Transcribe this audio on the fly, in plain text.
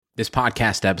This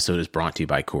podcast episode is brought to you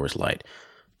by Coors Light.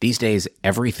 These days,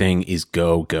 everything is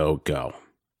go, go, go.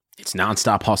 It's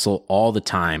nonstop hustle all the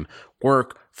time.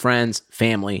 Work, friends,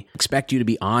 family expect you to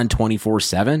be on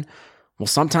 24/7. Well,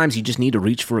 sometimes you just need to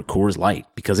reach for a Coors Light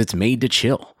because it's made to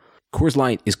chill. Coors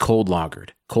Light is cold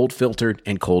lagered, cold filtered,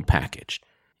 and cold packaged.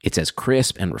 It's as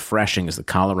crisp and refreshing as the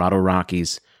Colorado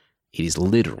Rockies. It is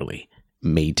literally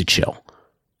made to chill.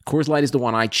 Coors Light is the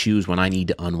one I choose when I need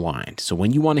to unwind. So when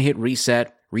you want to hit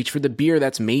reset, reach for the beer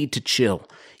that's made to chill.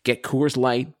 Get Coors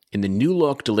Light in the new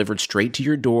look delivered straight to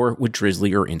your door with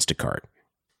Drizzly or Instacart.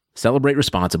 Celebrate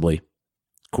responsibly.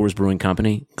 Coors Brewing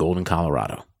Company, Golden,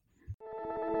 Colorado.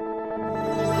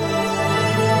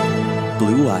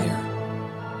 Blue Wire.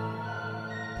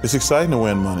 It's exciting to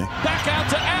win money. Back out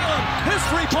to Allen. His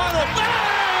three-pointer.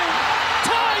 Bang!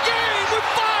 Tie game with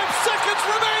 5 seconds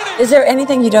remaining. Is there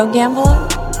anything you don't gamble on?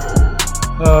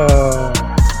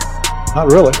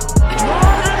 Not really.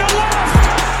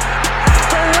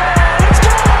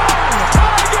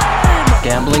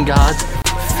 Gambling gods,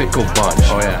 fickle bunch.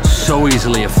 Oh yeah. So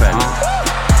easily offended.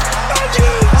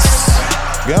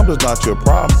 Gambling's not your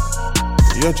problem.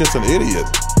 You're just an idiot.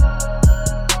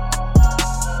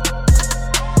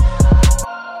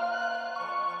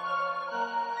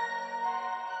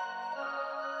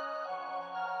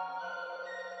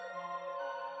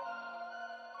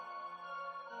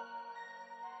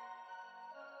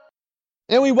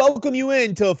 And we welcome you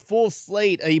into Full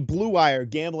Slate, a Blue Wire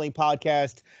gambling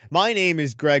podcast. My name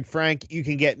is Greg Frank. You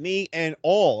can get me and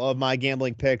all of my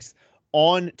gambling picks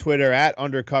on Twitter at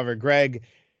 @UndercoverGreg.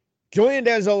 Joined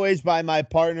as always by my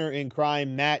partner in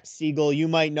crime, Matt Siegel. You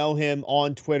might know him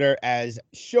on Twitter as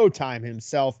Showtime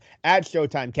himself. At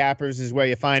Showtime Cappers is where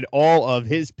you find all of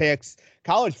his picks.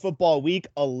 College football week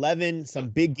 11, some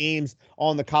big games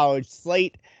on the college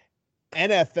slate.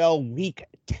 NFL week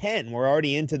 10. We're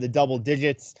already into the double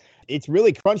digits. It's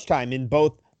really crunch time in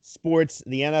both sports.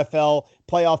 The NFL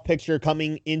playoff picture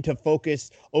coming into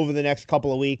focus over the next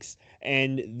couple of weeks,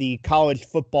 and the college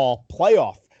football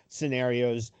playoff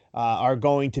scenarios are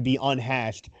going to be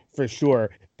unhashed for sure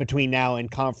between now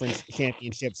and conference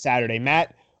championship Saturday.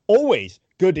 Matt, always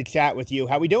good to chat with you.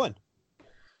 How we doing?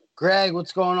 Greg,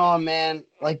 what's going on, man?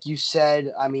 Like you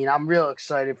said, I mean, I'm real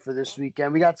excited for this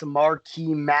weekend. We got some marquee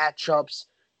matchups,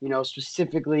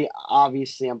 specifically,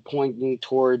 obviously, I'm pointing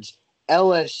towards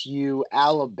LSU,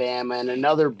 Alabama, and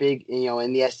another big,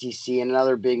 in the SEC, and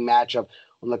another big matchup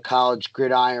on the college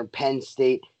gridiron. Penn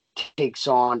State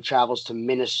travels to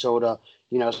Minnesota,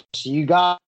 so you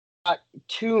got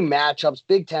 2 matchups,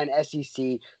 Big Ten,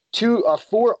 SEC,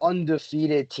 4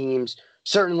 undefeated teams.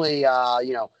 Certainly,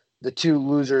 the 2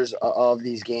 losers of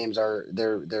these games are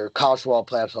their college football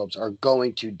playoff hopes are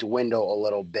going to dwindle a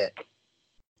little bit.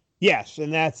 Yes,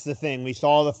 and that's the thing. We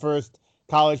saw the first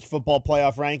college football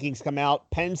playoff rankings come out.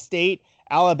 Penn State,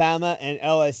 Alabama, and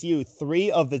LSU, 3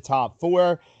 of the top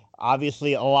 4.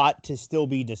 Obviously, a lot to still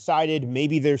be decided.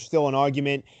 Maybe there's still an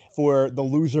argument for the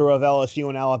loser of LSU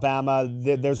and Alabama.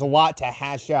 There's a lot to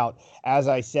hash out, as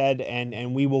I said,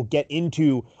 and we will get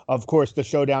into, of course, the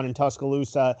showdown in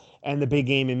Tuscaloosa and the big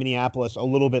game in Minneapolis a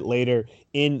little bit later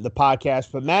in the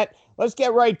podcast. But, Matt, let's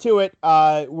get right to it.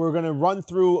 We're going to run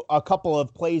through a couple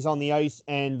of plays on the ice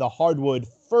and the hardwood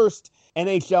first.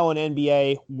 NHL and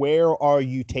NBA, where are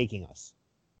you taking us?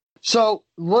 So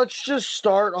let's just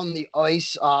start on the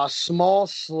ice. Small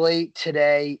slate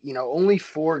today, only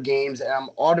 4 games, and I'm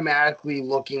automatically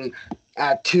looking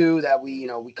at 2 that we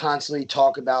constantly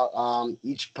talk about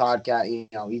each podcast,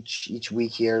 each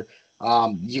week here.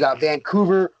 You got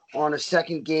Vancouver on a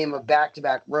second game of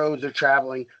back-to-back roads. They're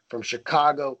traveling from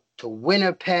Chicago to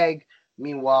Winnipeg.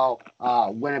 Meanwhile,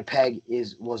 Winnipeg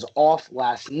was off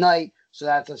last night, so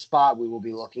that's a spot we will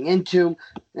be looking into.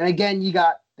 And again, you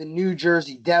got the New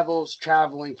Jersey Devils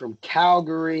traveling from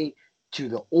Calgary to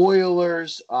the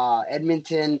Oilers,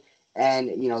 Edmonton, and,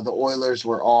 the Oilers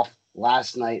were off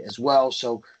last night as well.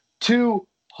 So 2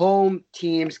 home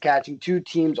teams catching 2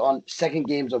 teams on second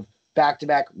games of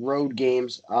back-to-back road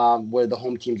games where the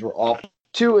home teams were off.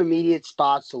 2 immediate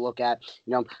spots to look at,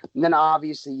 and then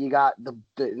obviously you got the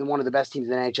one of the best teams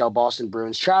in the NHL, Boston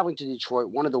Bruins, traveling to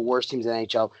Detroit, one of the worst teams in the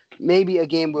NHL. Maybe a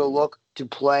game we'll look to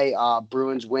play.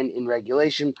 Bruins win in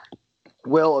regulation.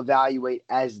 We'll evaluate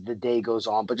as the day goes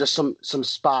on, but just some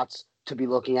spots to be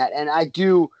looking at. And I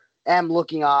am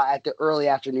looking at the early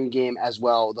afternoon game as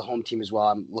well, the home team as well.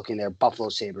 I'm looking there, Buffalo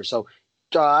Sabres. So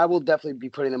I will definitely be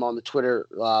putting them on the Twitter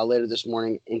later this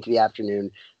morning into the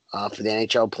afternoon for the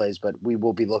NHL plays, but we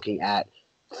will be looking at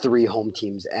 3 home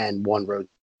teams and 1 road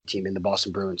team in the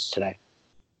Boston Bruins today.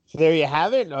 So there you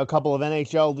have it. A couple of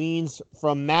NHL leans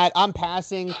from Matt. I'm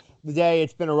passing the day.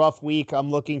 It's been a rough week. I'm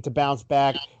looking to bounce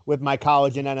back with my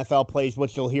college and NFL plays,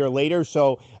 which you'll hear later.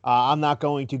 So I'm not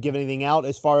going to give anything out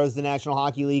as far as the National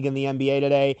Hockey League and the NBA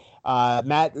today.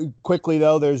 Matt, quickly,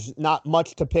 though, there's not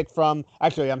much to pick from.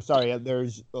 Actually, I'm sorry.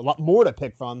 There's a lot more to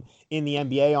pick from in the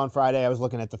NBA on Friday. I was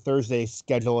looking at the Thursday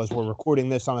schedule as we're recording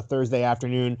this on a Thursday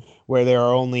afternoon where there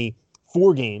are only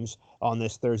 4 games on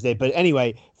this Thursday. But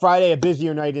anyway, Friday, a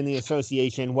busier night in the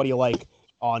association. What do you like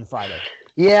on Friday?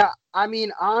 Yeah, I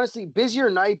mean, honestly, busier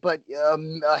night, but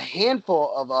a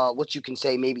handful of what you can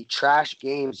say maybe trash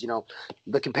games. You know,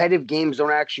 the competitive games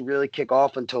don't actually really kick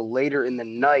off until later in the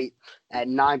night at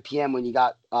 9 p.m. when you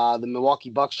got the Milwaukee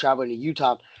Bucks traveling to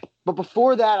Utah. But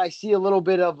before that, I see a little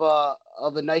bit of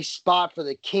a nice spot for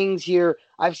the Kings here.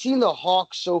 I've seen the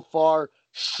Hawks so far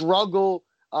struggle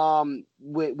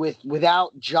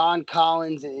without John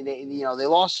Collins. They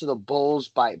lost to the Bulls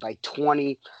by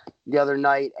 20 the other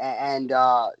night, and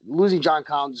losing John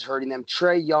Collins is hurting them.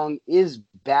 Trae Young is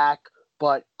back,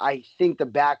 but I think the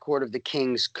backcourt of the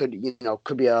Kings could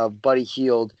be a Buddy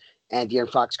Hield and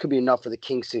De'Aaron Fox could be enough for the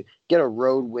Kings to get a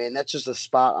road win. That's just a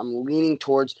spot I'm leaning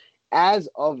towards as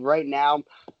of right now.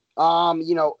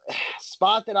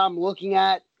 Spot that I'm looking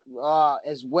at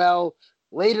as well.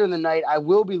 Later in the night, I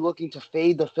will be looking to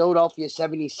fade the Philadelphia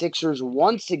 76ers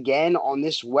once again on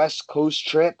this West Coast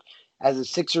trip. As a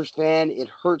Sixers fan, it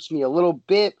hurts me a little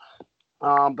bit.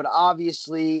 But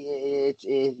obviously, it's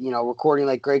recording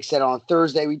like Greg said on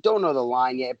Thursday. We don't know the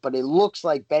line yet, but it looks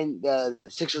like the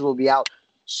Sixers will be out.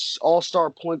 All-star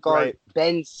point guard Right.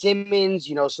 Ben Simmons,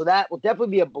 so that will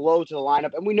definitely be a blow to the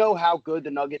lineup. And we know how good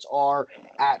the Nuggets are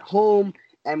at home.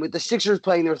 And with the Sixers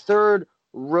playing their third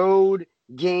road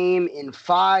game in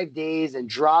 5 days and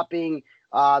dropping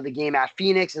the game at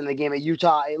Phoenix and the game at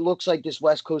Utah, it looks like this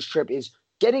West Coast trip is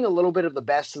getting a little bit of the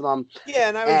best of them. Yeah,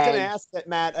 and I was going to ask that,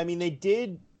 Matt. I mean, they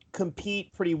did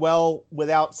compete pretty well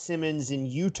without Simmons in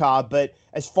Utah, but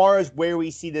as far as where we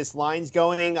see this line's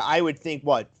going, I would think,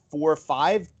 4 or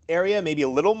 5 area, maybe a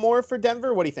little more for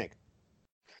Denver? What do you think?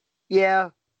 Yeah,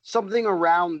 something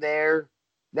around there.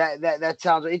 That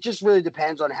sounds. It just really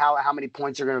depends on how many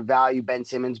points are going to value Ben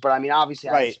Simmons. But I mean, obviously,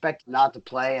 I expect him not to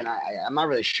play, and I'm not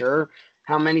really sure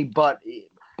how many. But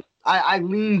I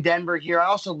lean Denver here. I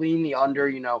also lean the under.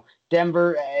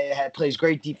 Denver plays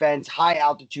great defense, high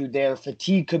altitude there.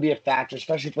 Fatigue could be a factor,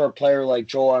 especially for a player like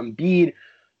Joel Embiid.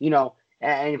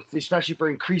 And especially for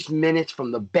increased minutes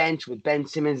from the bench with Ben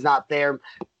Simmons not there,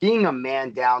 being a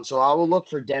man down. So I will look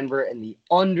for Denver and the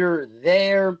under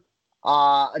there.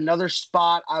 Another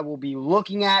spot I will be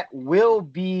looking at will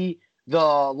be the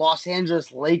Los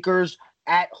Angeles Lakers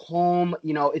at home.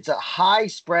 It's a high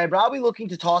spread, but I'll be looking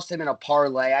to toss them in a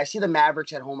parlay. I see the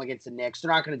Mavericks at home against the Knicks.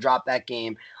 They're not going to drop that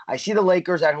game. I see the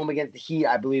Lakers at home against the Heat.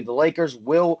 I believe the Lakers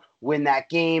will win that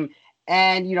game.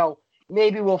 And,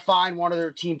 maybe we'll find one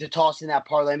other team to toss in that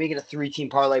parlay, make it a 3-team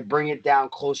parlay, bring it down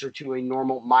closer to a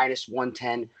normal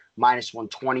 -110,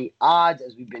 -120 odds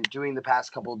as we've been doing the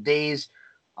past couple of days.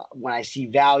 When I see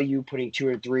value, putting 2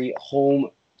 or 3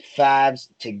 home favs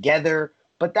together.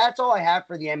 But that's all I have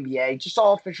for the NBA. Just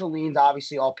all official leans.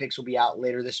 Obviously, all picks will be out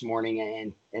later this morning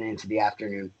and into the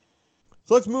afternoon.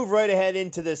 So let's move right ahead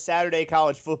into the Saturday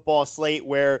college football slate,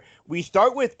 where we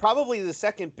start with probably the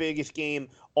second biggest game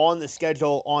on the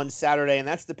schedule on Saturday, and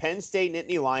that's the Penn State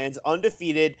Nittany Lions,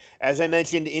 undefeated, as I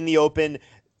mentioned in the open,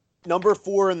 number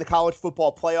 4 in the college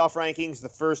football playoff rankings, the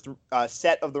first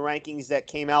set of the rankings that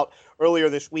came out earlier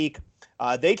this week.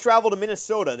 They travel to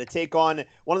Minnesota to take on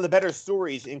one of the better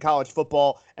stories in college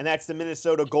football, and that's the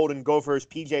Minnesota Golden Gophers.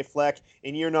 PJ Fleck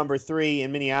in year number 3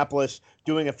 in Minneapolis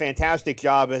doing a fantastic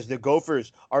job as the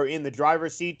Gophers are in the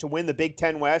driver's seat to win the Big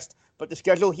Ten West. But the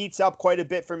schedule heats up quite a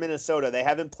bit for Minnesota. They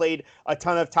haven't played a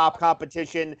ton of top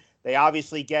competition. They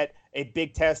obviously get a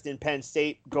big test in Penn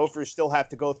State. Gophers still have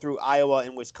to go through Iowa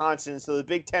and Wisconsin. So the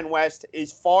Big Ten West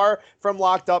is far from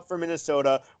locked up for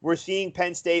Minnesota. We're seeing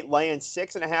Penn State laying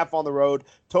 6.5 on the road,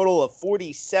 total of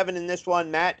 47 in this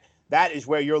one. Matt, that is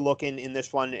where you're looking in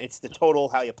this one. It's the total.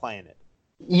 How you playing it?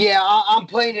 Yeah, I'm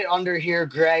playing it under here,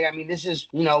 Greg. I mean, this is,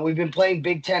 we've been playing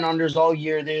Big Ten unders all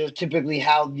year. They're typically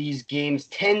how these games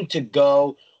tend to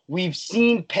go. We've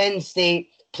seen Penn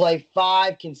State play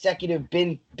 5 consecutive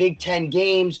Big Ten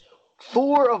games,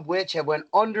 4 of which have went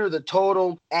under the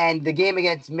total, and the game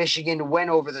against Michigan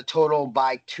went over the total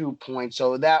by 2 points.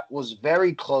 So that was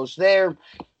very close there.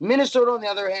 Minnesota, on the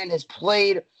other hand, has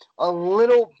played a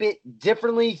little bit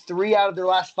differently. 3 out of their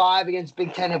last 5 against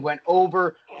Big Ten have went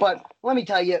over. But let me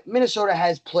tell you, Minnesota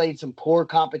has played some poor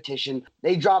competition.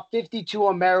 They dropped 52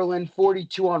 on Maryland,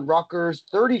 42 on Rutgers,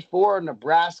 34 on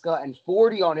Nebraska, and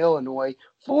 40 on Illinois.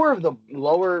 four of the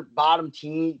lower bottom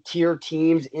tier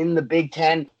teams in the Big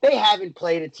Ten, they haven't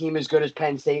played a team as good as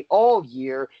Penn State all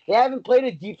year. They haven't played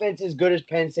a defense as good as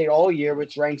Penn State all year,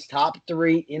 which ranks top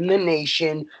 3 in the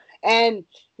nation. And,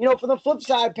 for the flip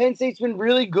side, Penn State's been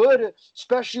really good,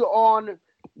 especially on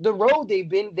the road. They've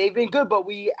been good, but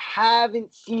we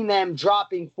haven't seen them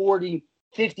dropping 40,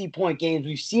 50-point games.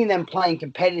 We've seen them playing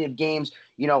competitive games.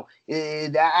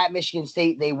 At Michigan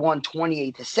State, they won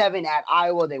 28-7. At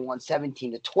Iowa, they won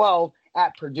 17-12.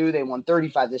 At Purdue, they won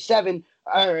 35-7.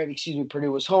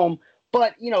 Purdue was home.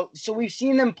 But, so we've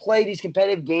seen them play these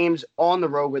competitive games on the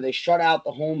road where they shut down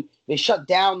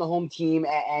the home team.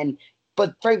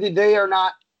 But frankly, they are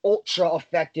not ultra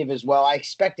effective as well. I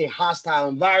expect a hostile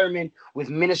environment with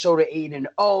Minnesota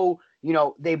 8-0.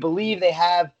 They believe they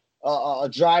have a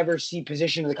driver's seat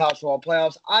position in the college football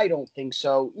playoffs. I don't think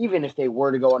so. Even if they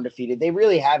were to go undefeated, they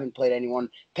really haven't played anyone.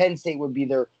 Penn State would be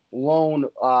their lone,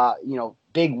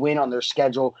 big win on their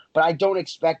schedule, but I don't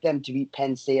expect them to beat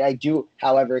Penn State. I do,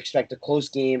 however, expect a close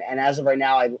game, and as of right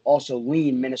now, I also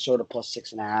lean Minnesota plus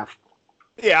 6.5.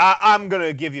 Yeah, I'm going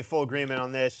to give you full agreement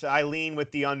on this. I lean with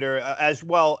the under as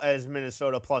well as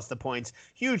Minnesota plus the points.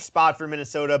 Huge spot for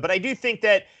Minnesota, but I do think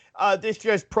that this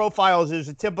just profiles as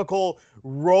a typical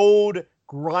road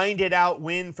grinded out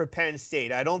win for Penn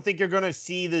State. I don't think you're going to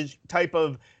see the type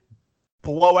of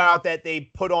blowout that they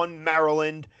put on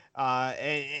Maryland.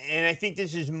 And I think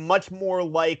this is much more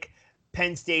like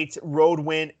Penn State's road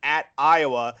win at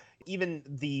Iowa. Even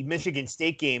the Michigan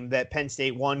State game that Penn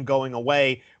State won going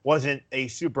away wasn't a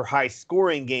super high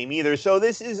scoring game either. So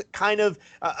this is kind of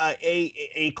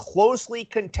a closely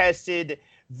contested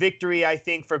victory, I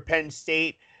think, for Penn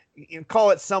State. You can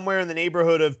call it somewhere in the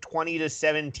neighborhood of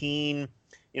 20-17,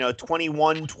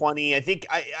 21-20. I think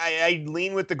I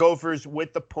lean with the Gophers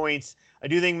with the points. I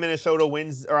do think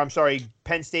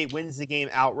Penn State wins the game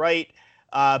outright.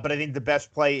 But I think the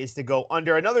best play is to go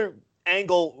under. Another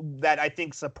angle that I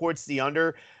think supports the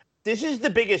under. This is the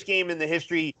biggest game in the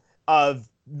history of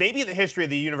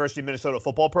the University of Minnesota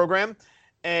football program.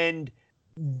 And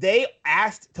they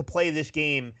asked to play this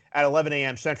game at 11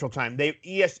 a.m. Central Time.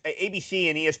 ABC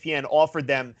and ESPN offered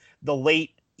them the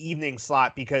late evening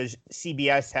slot because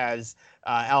CBS has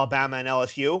Alabama and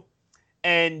LSU.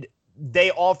 And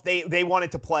they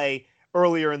wanted to play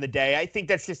earlier in the day. I think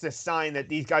that's just a sign that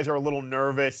these guys are a little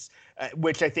nervous,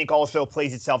 which I think also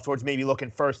plays itself towards maybe looking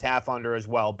first half under as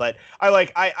well. But I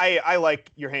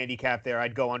like your handicap there.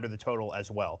 I'd go under the total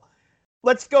as well.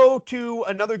 Let's go to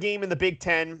another game in the Big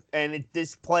Ten, and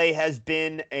this play has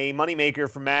been a moneymaker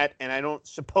for Matt, and I don't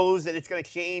suppose that it's going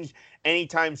to change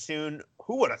anytime soon.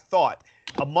 Who would have thought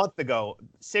a month ago,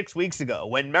 6 weeks ago,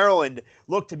 when Maryland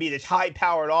looked to be this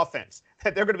high-powered offense,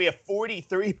 that they're going to be a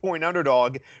 43-point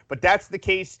underdog, but that's the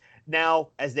case now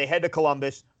as they head to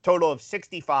Columbus. Total of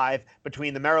 65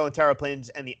 between the Maryland Terrapins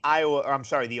and the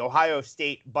Ohio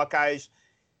State Buckeyes.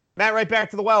 Matt, right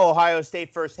back to the well. Ohio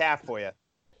State first half for you.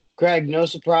 Greg, no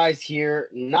surprise here.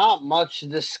 Not much to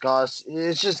discuss.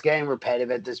 It's just getting repetitive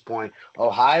at this point.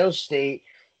 Ohio State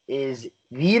is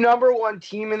the number one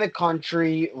team in the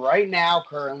country right now,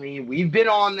 currently. We've been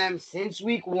on them since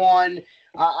week 1.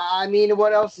 I mean,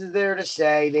 what else is there to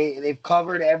say? They've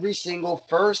covered every single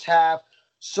first half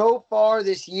so far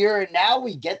this year, and now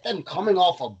we get them coming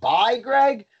off a bye,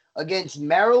 Greg, against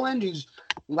Maryland, who's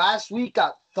last week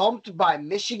got thumped by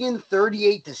Michigan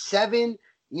 38-7.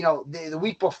 The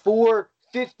week before,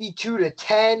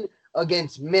 52-10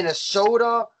 against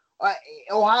Minnesota.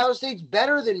 Ohio State's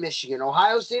better than Michigan.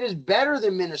 Ohio State is better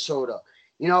than Minnesota.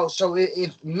 So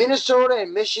if Minnesota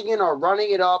and Michigan are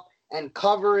running it up and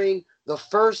covering the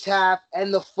first half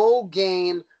and the full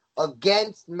game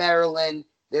against Maryland,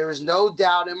 there is no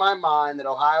doubt in my mind that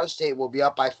Ohio State will be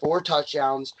up by 4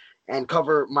 touchdowns and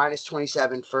cover minus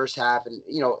 27 first half. And,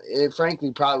 it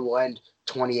frankly probably will end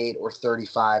 28 or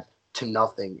 35 to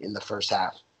nothing in the first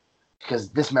half, because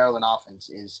this Maryland offense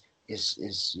is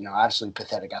absolutely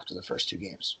pathetic after the first 2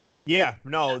 games. Yeah,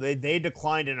 no, they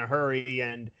declined in a hurry,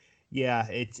 and yeah,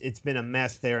 it's been a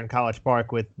mess there in College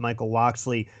Park with Michael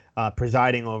Locksley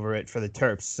presiding over it for the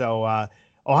Terps. So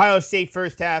Ohio State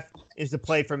first half is the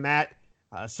play for Matt.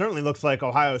 Certainly looks like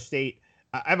Ohio State.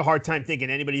 I have a hard time thinking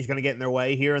anybody's going to get in their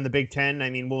way here in the Big Ten. I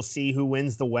mean, we'll see who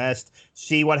wins the West,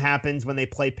 see what happens when they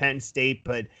play Penn State,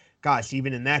 but gosh,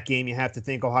 even in that game, you have to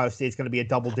think Ohio State's going to be a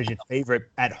double-digit favorite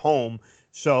at home.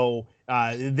 So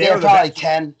they're probably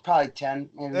 10.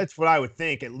 That's what I would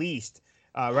think, at least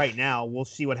right now. We'll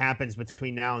see what happens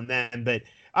between now and then. But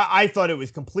I thought it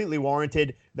was completely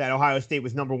warranted that Ohio State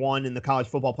was number one in the college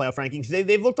football playoff rankings.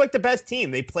 They've looked like the best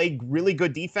team. They played really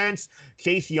good defense.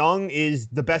 Chase Young is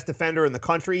the best defender in the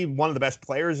country, one of the best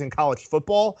players in college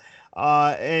football.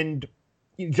 And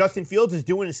Justin Fields is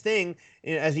doing his thing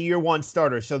as a year one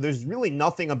starter. So there's really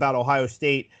nothing about Ohio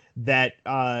State that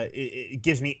it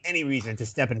gives me any reason to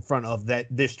step in front of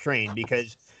this train,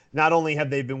 because not only have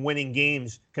they been winning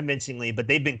games convincingly, but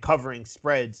they've been covering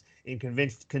spreads in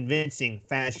convincing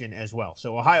fashion as well.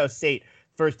 So Ohio State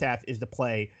first half is the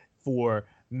play for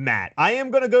Matt. I am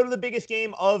going to go to the biggest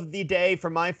game of the day for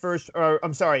my first,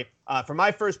 for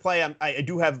my first play. I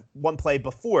do have one play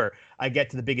before I get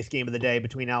to the biggest game of the day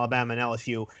between Alabama and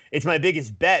LSU. It's my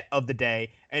biggest bet of the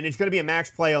day, and it's going to be a max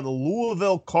play on the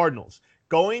Louisville Cardinals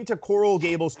going to Coral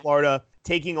Gables, Florida,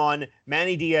 taking on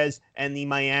Manny Diaz and the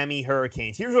Miami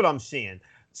Hurricanes. Here's what I'm seeing.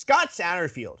 Scott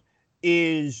Satterfield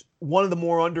is one of the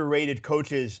more underrated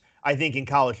coaches, I think, in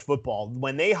college football.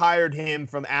 When they hired him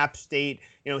from App State,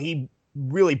 he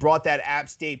really brought that App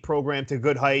State program to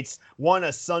good heights, won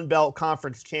a Sun Belt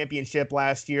Conference championship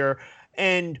last year,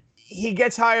 and he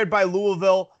gets hired by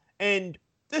Louisville, and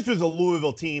this was a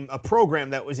Louisville team, a program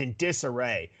that was in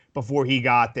disarray before he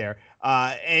got there.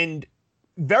 And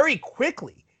very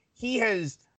quickly, he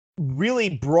has really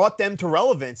brought them to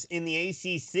relevance in the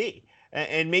ACC.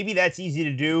 And maybe that's easy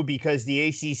to do because the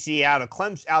ACC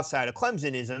outside of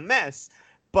Clemson is a mess.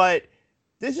 But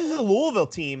this is a Louisville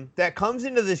team that comes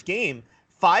into this game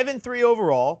 5-3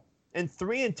 overall and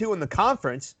 3-2 in the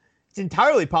conference. It's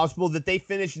entirely possible that they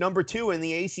finish number 2 in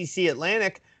the ACC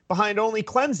Atlantic behind only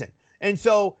Clemson. And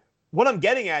so what I'm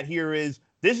getting at here is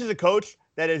this is a coach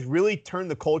that has really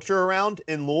turned the culture around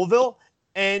in Louisville.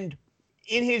 And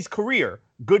in his career,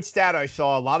 good stat I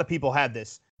saw, a lot of people had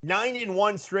this,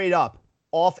 9-1 straight up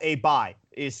off a bye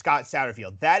is Scott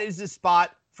Satterfield. That is the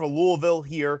spot for Louisville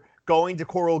here, going to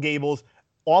Coral Gables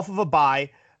off of a bye.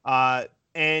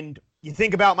 And you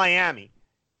think about Miami.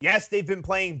 Yes, they've been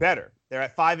playing better. They're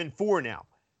at 5-4 now.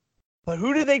 But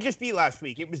who did they just beat last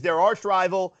week? It was their arch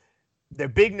rival, their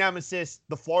big nemesis,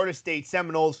 the Florida State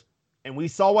Seminoles. And we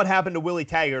saw what happened to Willie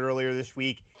Taggart earlier this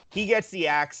week. He gets the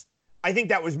axe. I think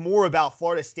that was more about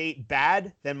Florida State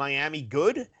bad than Miami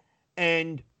good.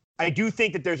 And I do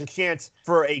think that there's a chance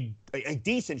for a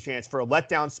decent chance for a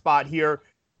letdown spot here.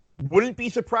 Wouldn't be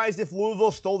surprised if Louisville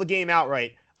stole the game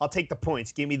outright. I'll take the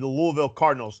points. Give me the Louisville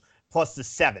Cardinals plus the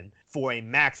 7 for a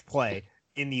max play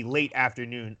in the late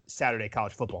afternoon Saturday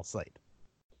college football slate.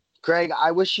 Greg,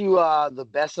 I wish you the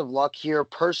best of luck here.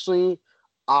 Personally,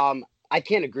 I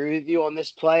can't agree with you on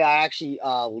this play. I actually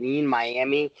lean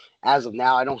Miami as of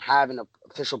now. I don't have an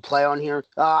official play on here.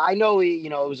 I know, it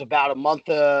was about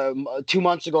 2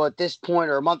 months ago at this point,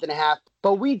 or a month and a half,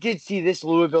 but we did see this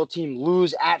Louisville team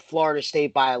lose at Florida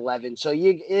State by 11. So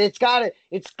it's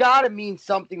gotta mean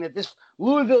something that this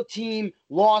Louisville team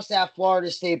lost at Florida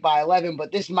State by 11,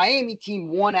 but this Miami team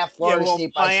won at Florida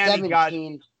State by Miami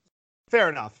 17. Fair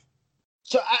enough.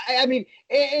 So, I mean,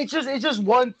 it's just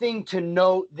one thing to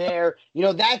note there.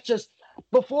 That just,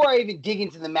 before I even dig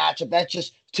into the matchup, that's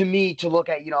just, to me, to look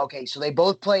at, okay, so they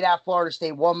both played at Florida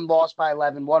State. One lost by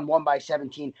 11, one won by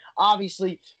 17.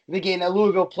 Obviously, the game that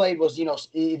Louisville played was,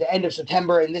 the end of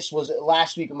September, and this was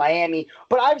last week in Miami.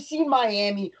 But I've seen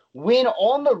Miami win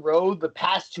on the road the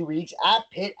past 2 weeks at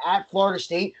Pitt, at Florida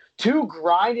State, 2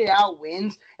 grinded out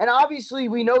wins. And obviously,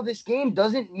 we know this game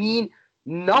doesn't mean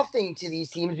nothing to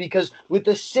these teams, because with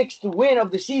the 6th win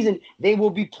of the season, they will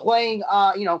be playing,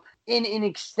 in an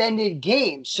extended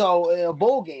game, so a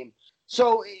bowl game.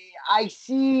 So I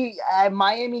see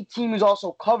Miami team has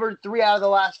also covered 3 out of the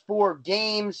last 4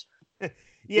 games.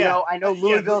 Yeah, I know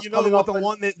Louisville's coming up. The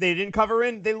one that they didn't cover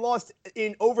in, they lost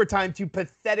in overtime to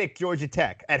pathetic Georgia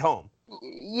Tech at home.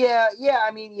 Yeah.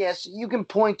 I mean, yes, you can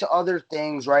point to other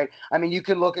things, right? I mean, you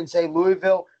can look and say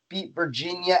Louisville beat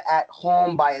Virginia at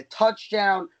home by a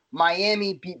touchdown.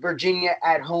 Miami beat Virginia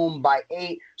at home by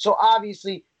 8. So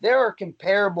obviously there are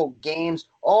comparable games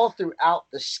all throughout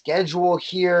the schedule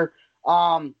here.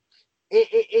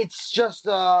 It's just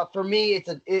for me,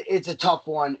 it's a tough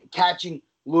one catching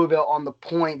Louisville on the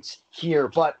points here.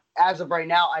 But as of right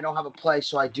now, I don't have a play,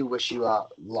 so I do wish you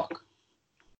luck.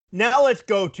 Now let's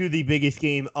go to the biggest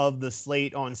game of the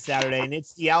slate on Saturday, and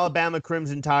it's the Alabama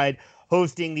Crimson Tide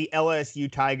hosting the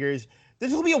LSU Tigers.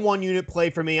 This will be a 1-unit play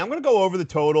for me. I'm going to go over the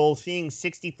total, seeing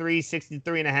 63,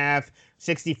 63.5,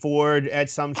 64 at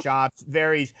some shops.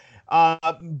 Varies. But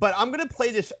I'm going to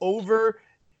play this over.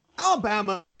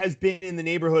 Alabama has been in the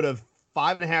neighborhood of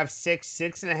 5.5,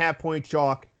 6.5 point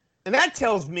chalk. And that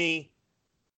tells me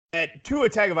that Tua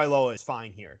Tagovailoa is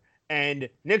fine here. And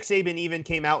Nick Saban even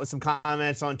came out with some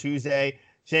comments on Tuesday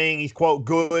saying he's, quote,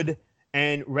 good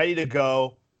and ready to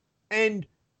go. And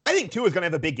I think Tua is going to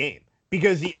have a big game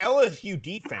because the LSU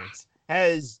defense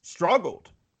has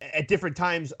struggled at different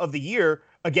times of the year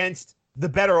against the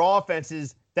better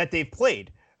offenses that they've played.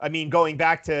 I mean, going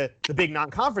back to the big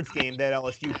non-conference game that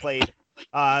LSU played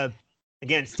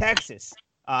against Texas,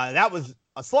 that was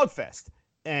a slugfest.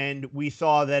 And we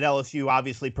saw that LSU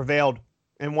obviously prevailed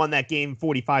and won that game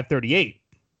 45-38.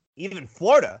 Even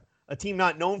Florida, a team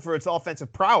not known for its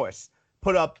offensive prowess,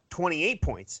 put up 28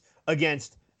 points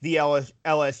against the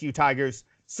LSU Tigers.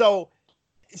 So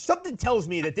something tells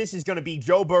me that this is going to be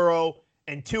Joe Burrow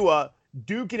and Tua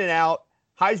duking it out.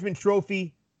 Heisman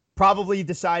Trophy probably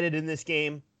decided in this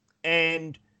game.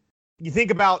 And you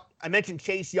think about, I mentioned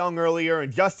Chase Young earlier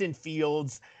and Justin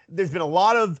Fields. There's been a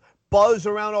lot of buzz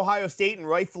around Ohio State, and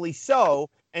rightfully so.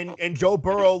 And Joe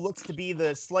Burrow looks to be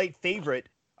the slight favorite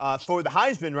for the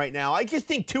Heisman right now. I just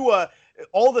think Tua,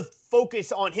 all the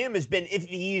focus on him has been if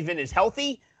he even is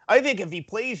healthy. I think if he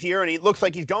plays here, and he looks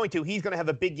like he's going to have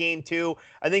a big game too.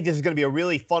 I think this is going to be a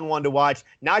really fun one to watch.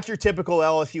 Not your typical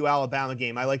LSU-Alabama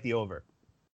game. I like the over.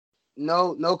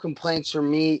 No complaints from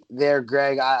me there,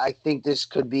 Greg. I think this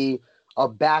could be a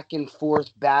back and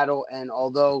forth battle. And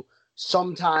although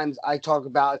sometimes I talk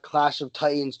about a Clash of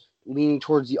Titans leaning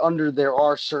towards the under, there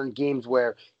are certain games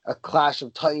where a Clash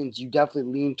of Titans, you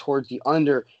definitely lean towards the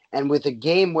under. And with a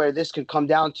game where this could come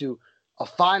down to a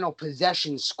final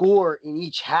possession score in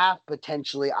each half,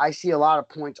 potentially, I see a lot of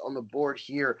points on the board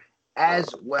here as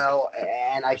well.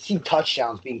 And I see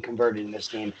touchdowns being converted in this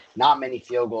game, not many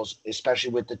field goals,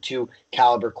 especially with the two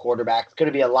caliber quarterbacks.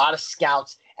 Going to be a lot of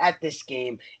scouts at this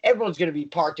game. Everyone's going to be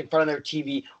parked in front of their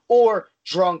TV or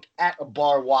drunk at a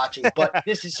bar watching. But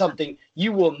this is something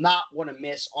you will not want to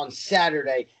miss on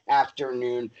Saturday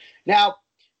afternoon. Now,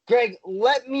 Greg,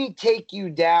 let me take you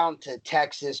down to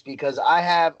Texas because I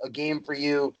have a game for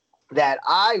you that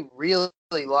I really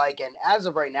like. And as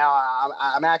of right now,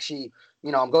 I'm actually,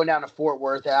 I'm going down to Fort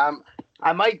Worth.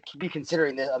 I might be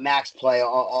considering this a max play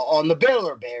on the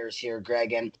Baylor Bears here,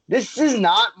 Greg. And this is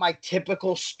not my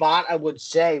typical spot, I would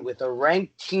say, with a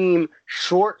ranked team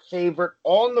short favorite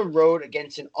on the road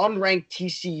against an unranked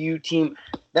TCU team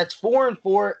that's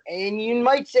 4-4. And you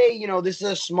might say, this is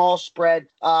a small spread.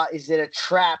 Is it a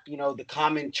trap? The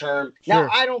common term. Sure. Now,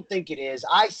 I don't think it is.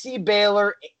 I see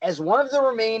Baylor as one of the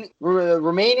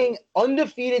remaining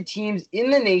undefeated teams in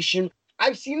the nation.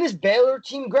 I've seen this Baylor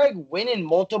team, Greg, win in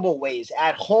multiple ways.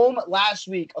 At home last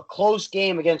week, a close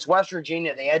game against West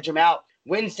Virginia. They edge them out,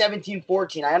 win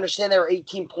 17-14. I understand they were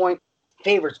 18-point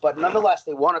favorites, but nonetheless,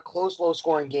 they won a close,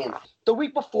 low-scoring game. The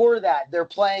week before that, they're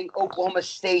playing Oklahoma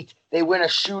State. They win a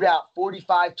shootout,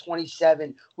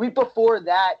 45-27. Week before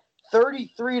that,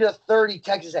 33-30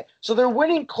 Texas Tech. So they're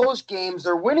winning close games.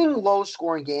 They're winning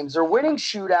low-scoring games. They're winning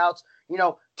shootouts.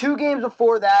 2 games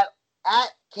before that, at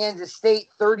Kansas State,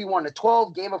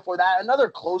 31-12. Game before that, another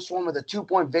close one with a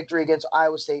 2-point victory against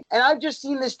Iowa State. And I've just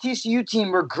seen this TCU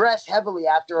team regress heavily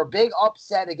after a big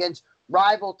upset against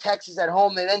rival Texas at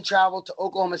home. They then travel to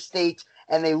Oklahoma State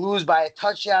and they lose by a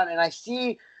touchdown. And I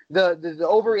see the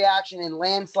overreaction and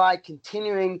landslide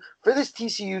continuing for this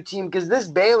TCU team because this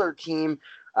Baylor team,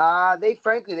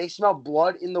 they smell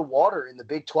blood in the water in the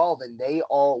Big 12, and they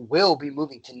all will be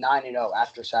moving to 9-0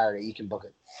 after Saturday. You can book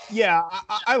it. Yeah,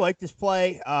 I like this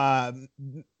play.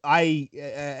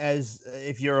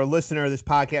 If you're a listener of this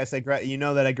podcast, you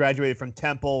know that I graduated from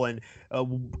Temple and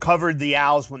covered the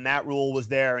Owls when that rule was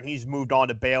there, and he's moved on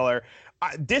to Baylor.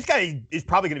 This guy is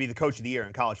probably going to be the coach of the year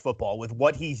in college football with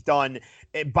what he's done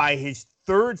by his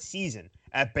 3rd season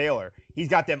at Baylor. He's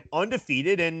got them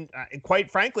undefeated and quite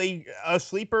frankly, a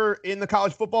sleeper in the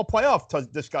college football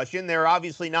playoff discussion. They're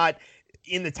obviously not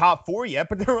in the top 4 yet,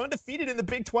 but they're undefeated in the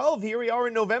Big 12. Here we are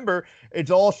in November. It's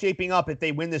all shaping up if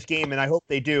they win this game, and I hope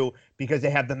they do because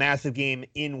they have the massive game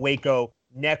in Waco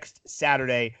next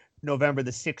Saturday, November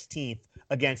the 16th,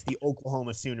 against the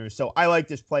Oklahoma Sooners. So I like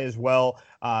this play as well.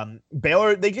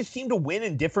 Baylor, they just seem to win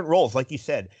in different roles. Like you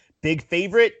said, big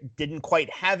favorite, didn't quite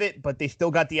have it, but they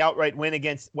still got the outright win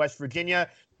against West Virginia.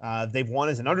 They've won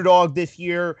as an underdog this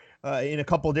year in a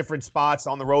couple of different spots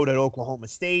on the road at Oklahoma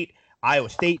State. Iowa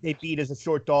State they beat as a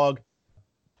short dog.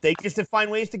 They just have to find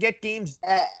ways to get games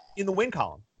in the win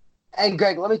column. And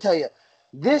Greg, let me tell you,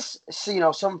 this,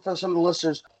 for some of the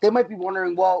listeners, they might be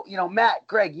wondering, well, Matt,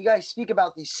 Greg, you guys speak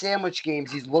about these sandwich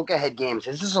games, these look-ahead games.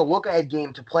 Is this a look-ahead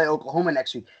game to play Oklahoma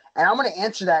next week? And I'm going to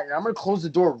answer that, and I'm going to close the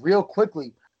door real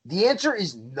quickly. The answer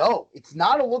is no. It's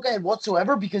not a look-ahead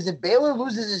whatsoever because if Baylor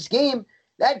loses this game,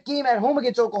 that game at home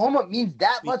against Oklahoma means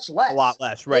that much less. A lot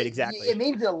less, right, exactly. It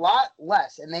means a lot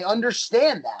less, and they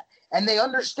understand that. And they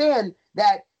understand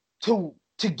that to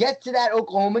to get to that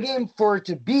Oklahoma game, for it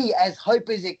to be as hype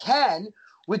as it can,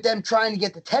 with them trying to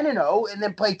get to 10-0 and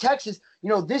then play Texas,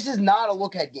 this is not a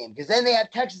look-ahead game because then they have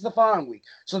Texas the following week.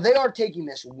 So they are taking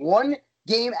this one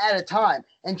game at a time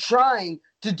and trying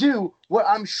to do what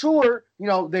I'm sure,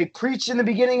 they preached in the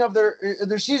beginning of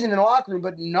their season in the locker room,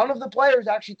 but none of the players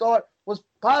actually thought was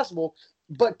possible,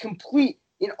 but complete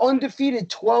an undefeated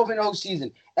 12-0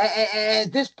 season. And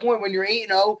at this point, when you're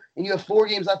 8-0 and you have 4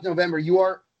 games left in November, you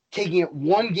are taking it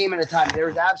one game at a time. There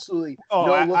is absolutely no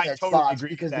look at totally spots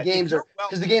because the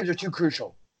games are too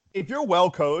crucial. If you're well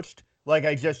coached, like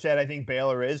I just said, I think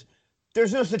Baylor is.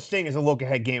 There's no such thing as a look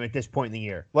ahead game at this point in the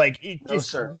year.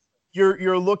 Sir.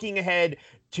 You're looking ahead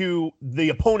to the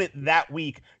opponent that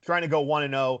week, trying to go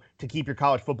 1-0 to keep your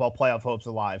college football playoff hopes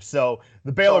alive. So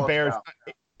the Baylor Bears,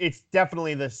 it's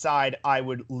definitely the side I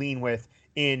would lean with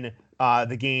in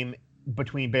the game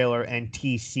between Baylor and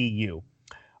TCU.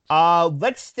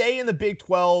 Let's stay in the Big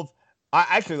 12.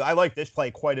 I like this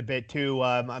play quite a bit, too.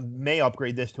 I may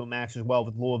upgrade this to a max as well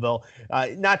with Louisville.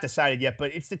 Not decided yet,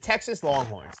 but it's the Texas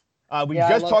Longhorns. I'm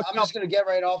just going to get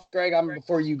right off, Greg.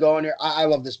 Before you go in here, I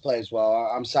love this play as well.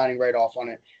 I'm signing right off on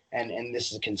it, and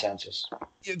this is a consensus.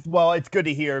 Well, it's good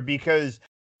to hear because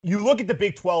you look at the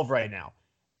Big 12 right now,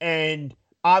 and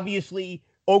obviously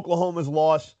Oklahoma's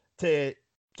loss to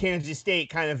Kansas State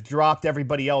kind of dropped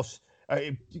everybody else.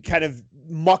 Kind of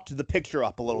mucked the picture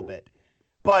up a little bit.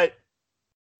 But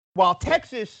while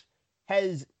Texas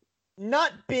has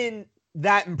not been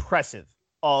that impressive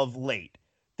of late,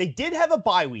 they did have a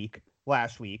bye week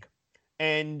last week,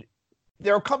 and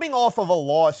they're coming off of a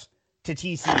loss to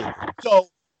TCU. So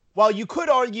while you could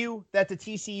argue that the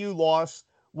TCU loss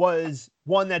was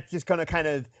one that's just going to kind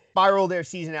of spiral their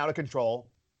season out of control,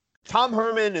 Tom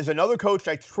Herman is another coach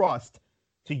I trust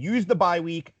to use the bye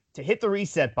week to hit the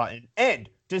reset button. And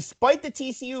despite the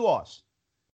TCU loss,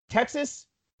 Texas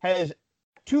has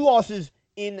 2 losses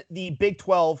in the Big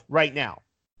 12 right now.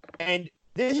 And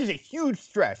this is a huge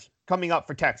stretch coming up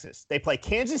for Texas. They play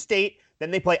Kansas State,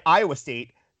 then they play Iowa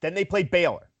State, then they play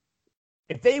Baylor.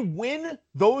 If they win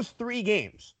those 3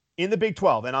 games in the Big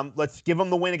 12, and let's give them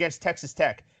the win against Texas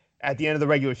Tech at the end of the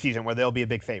regular season where they'll be a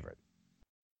big favorite.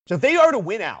 So if they are to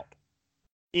win out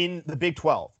in the Big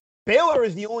 12, Baylor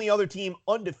is the only other team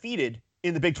undefeated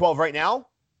in the Big 12 right now.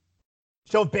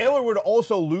 So if Baylor were to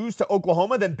also lose to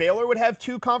Oklahoma, then Baylor would have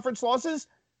 2 conference losses.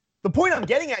 The point I'm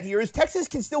getting at here is Texas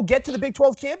can still get to the Big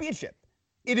 12 championship.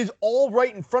 It is all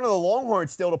right in front of the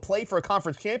Longhorns still to play for a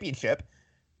conference championship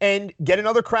and get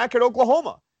another crack at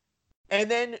Oklahoma. And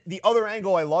then the other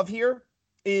angle I love here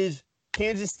is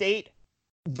Kansas State,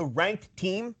 the ranked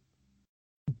team,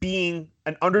 being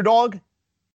an underdog.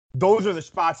 Those are the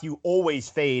spots you always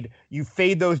fade. You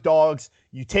fade those dogs.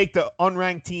 You take the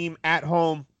unranked team at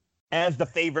home as the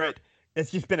favorite.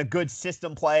 It's just been a good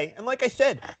system play. And like I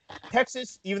said,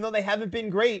 Texas, even though they haven't been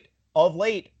great of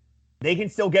late, they can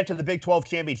still get to the Big 12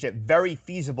 championship. Very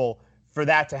feasible for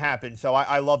that to happen. So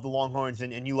I love the Longhorns,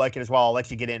 and you like it as well. I'll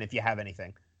let you get in if you have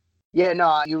anything. Yeah,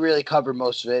 no, you really covered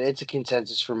most of it. It's a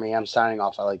consensus for me. I'm signing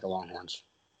off. I like the Longhorns.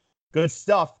 Good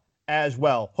stuff as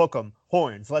well. Hook 'em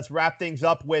horns. Let's wrap things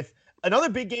up with another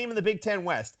big game in the Big Ten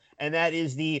West, and that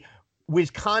is the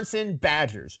Wisconsin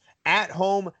Badgers at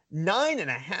home,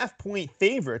 9.5-point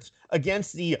favorites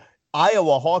against the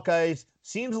Iowa Hawkeyes.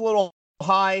 Seems a little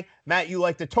high. Matt, you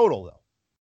like the total, though.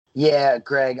 Yeah,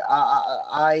 Greg,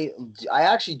 I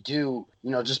actually do,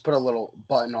 just put a little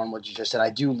button on what you just said. I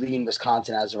do lean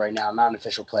Wisconsin as of right now. Not an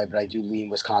official play, but I do lean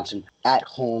Wisconsin at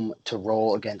home to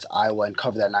roll against Iowa and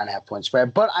cover that 9.5-point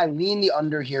spread. But I lean the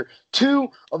under here. 2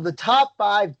 of the top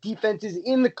 5 defenses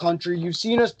in the country. You've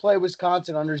seen us play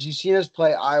Wisconsin unders. You've seen us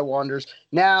play Iowa unders.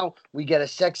 Now we get a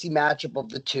sexy matchup of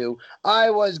the 2.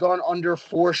 Iowa has gone under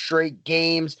 4 straight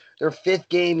games. Their 5th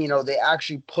game, they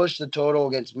actually pushed the total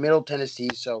against Middle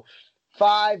Tennessee. So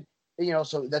 5,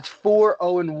 so that's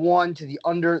 4-0-1 to the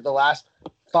under the last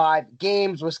 5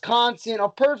 games. Wisconsin, a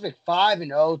perfect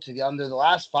 5-0 to the under the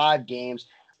last 5 games.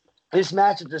 This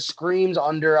matchup just screams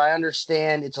under. I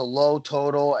understand it's a low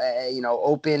total,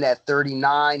 open at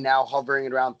 39, now hovering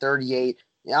at around 38.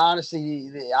 Honestly,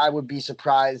 I would be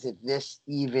surprised if this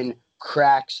even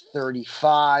cracks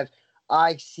 35.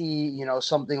 I see,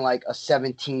 something like a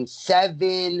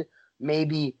 17-7,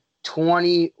 maybe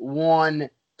 21-10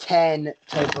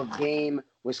 type of game.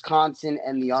 Wisconsin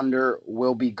and the under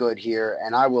will be good here,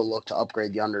 and I will look to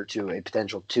upgrade the under to a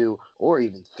potential 2 or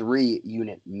even 3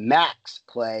 unit max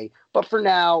play. But for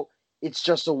now, it's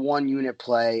just a 1 unit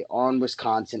play on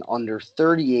Wisconsin under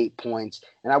 38 points,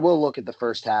 and I will look at the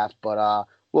first half, but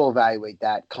we'll evaluate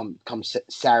that come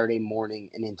Saturday morning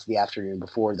and into the afternoon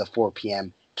before the 4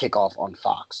 p.m. kickoff on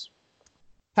Fox.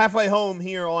 Halfway home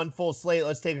here on Full Slate.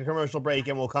 Let's take a commercial break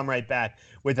and we'll come right back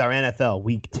with our NFL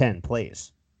Week 10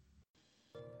 plays.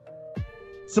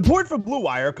 Support for Blue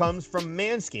Wire comes from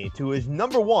Manscaped, who is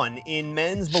 #1 in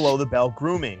men's below-the-belt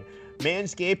grooming.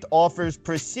 Manscaped offers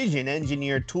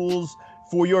precision-engineered tools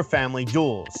for your family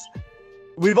jewels.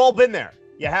 We've all been there.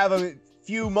 You have a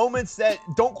few moments that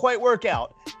don't quite work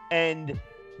out, and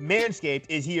Manscaped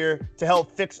is here to help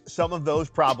fix some of those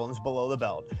problems below the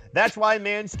belt. That's why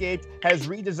Manscaped has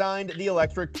redesigned the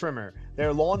electric trimmer.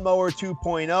 Their Lawnmower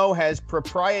 2.0 has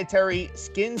proprietary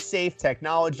skin-safe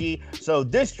technology, so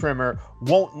this trimmer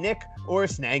won't nick or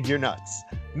snag your nuts.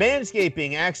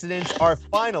 Manscaping accidents are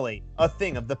finally a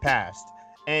thing of the past.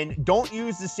 And don't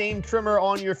use the same trimmer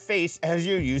on your face as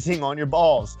you're using on your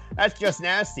balls. That's just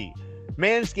nasty.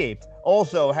 Manscaped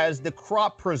also has the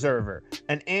Crop Preserver,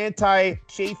 an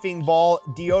anti-chafing ball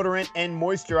deodorant and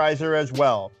moisturizer as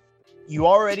well. You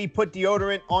already put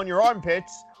deodorant on your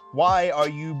armpits. Why are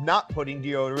you not putting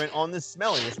deodorant on the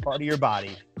smelliest part of your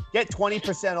body? Get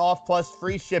 20% off plus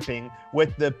free shipping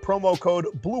with the promo code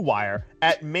BLUEWIRE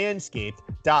at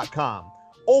manscaped.com.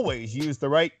 Always use the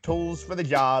right tools for the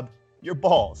job. Your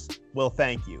balls will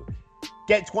thank you.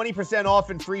 Get 20% off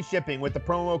and free shipping with the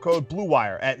promo code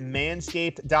BLUEWIRE at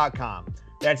manscaped.com.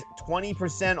 That's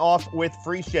 20% off with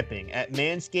free shipping at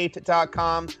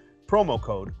manscaped.com, promo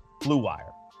code BLUEWIRE.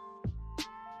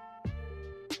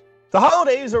 The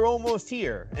holidays are almost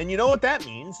here, and you know what that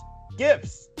means?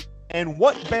 Gifts. And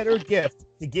what better gift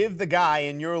to give the guy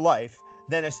in your life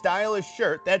than a stylish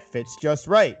shirt that fits just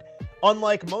right?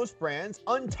 Unlike most brands,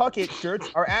 Untuck It shirts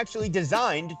are actually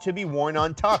designed to be worn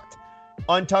untucked.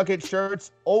 Untuck It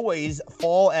shirts always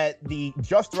fall at the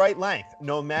just right length,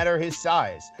 no matter his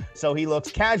size, so he looks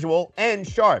casual and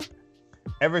sharp.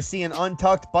 Ever see an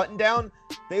untucked button-down?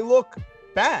 They look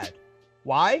bad.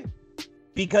 Why?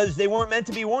 Because they weren't meant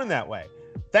to be worn that way.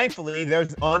 Thankfully,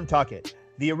 there's Untuck It,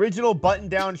 the original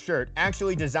button-down shirt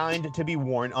actually designed to be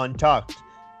worn untucked.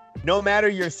 No matter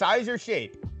your size or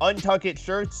shape, Untuck It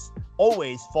shirts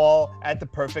always fall at the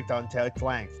perfect untucked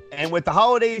length. And with the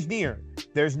holidays near,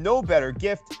 there's no better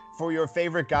gift for your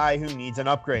favorite guy who needs an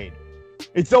upgrade.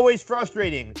 It's always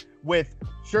frustrating with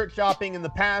shirt shopping in the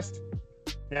past.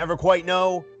 Never quite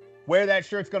know where that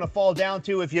shirt's going to fall down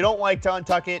to if you don't like to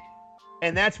untuck it.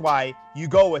 And that's why you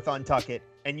go with Untuck It,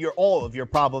 and all of your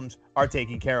problems are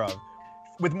taken care of.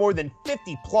 With more than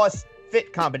 50 plus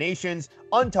fit combinations,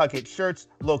 Untuck It shirts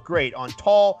look great on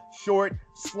tall, short,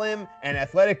 slim, and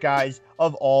athletic guys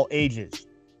of all ages.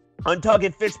 Untuck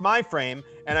It fits my frame,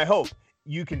 and I hope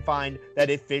you can find that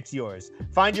it fits yours.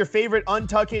 Find your favorite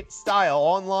Untuck It style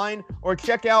online or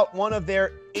check out one of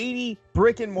their 80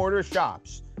 brick and mortar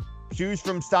shops. Choose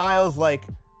from styles like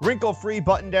wrinkle-free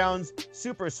button-downs,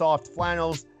 super soft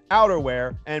flannels,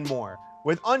 outerwear, and more.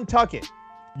 With Untuck It,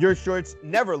 your shirts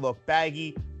never look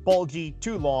baggy, bulgy,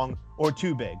 too long, or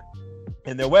too big.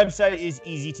 And their website is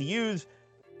easy to use.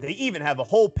 They even have a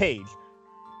whole page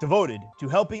devoted to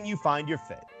helping you find your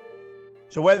fit.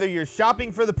 So whether you're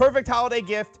shopping for the perfect holiday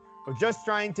gift or just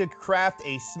trying to craft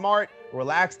a smart,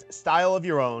 relaxed style of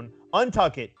your own,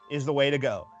 Untuck It is the way to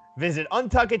go. Visit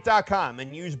untuckit.com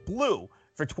and use BLUE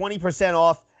for 20%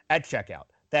 off at checkout.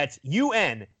 That's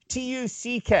UNTUCKIT.com.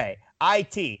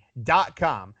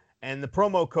 And the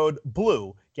promo code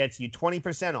BLUE gets you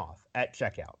 20% off at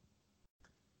checkout.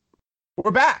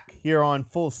 We're back here on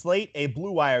Full Slate, a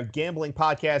Blue Wire gambling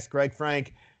podcast. Greg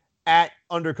Frank at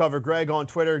Undercover Greg on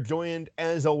Twitter, joined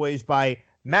as always by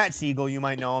Matt Siegel. You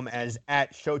might know him as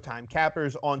at Showtime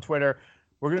Cappers on Twitter.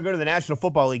 We're going to go to the National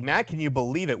Football League. Matt, can you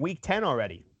believe it? Week 10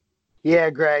 already.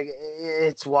 Yeah, Greg,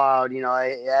 it's wild. You know,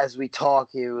 as we talk,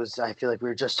 I feel like we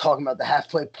were just talking about the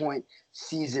halfway point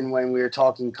season when we were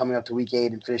talking coming up to week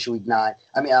 8 and finishing week 9.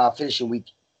 Finishing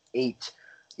week 8.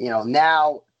 You know,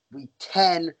 now week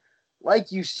 10,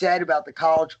 like you said about the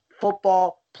college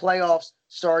football playoffs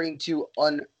starting to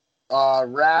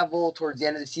unravel towards the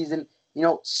end of the season. You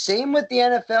know, same with the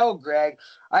NFL, Greg.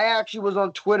 I actually was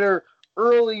on Twitter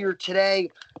earlier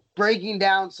today breaking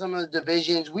down some of the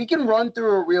divisions. We can run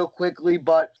through it real quickly,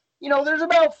 but, you know, there's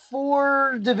about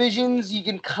 4 divisions you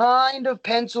can kind of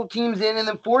pencil teams in, and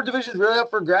then 4 divisions really up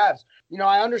for grabs. You know,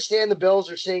 I understand the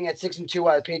Bills are sitting at 6-2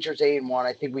 while the Patriots 8-1.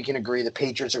 I think we can agree the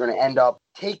Patriots are going to end up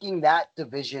taking that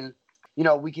division.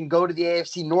 we can go to the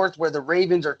AFC North where the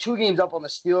Ravens are 2 games up on the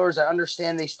Steelers. I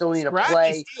understand they still need to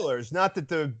play. The Steelers, not that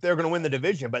they're going to win the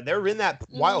division, but they're in that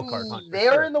wild card hunt. They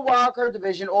are in the wild card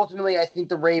division. Ultimately, I think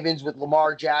the Ravens with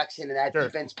Lamar Jackson and that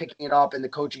defense picking it up and the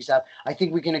coaching staff, I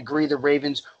think we can agree the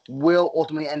Ravens will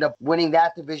ultimately end up winning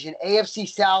that division. AFC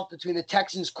South between the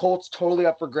Texans, Colts, totally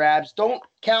up for grabs. Don't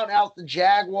count out the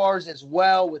Jaguars as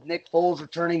well with Nick Foles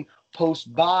returning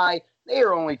post-bye. They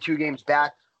are only 2 games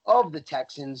back of the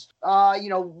Texans.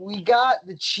 We got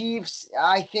the Chiefs.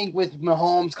 I think with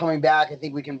Mahomes coming back, I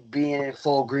think we can be in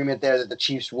full agreement there that the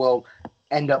Chiefs will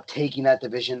end up taking that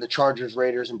division. The Chargers,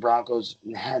 Raiders, and Broncos,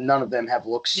 none of them have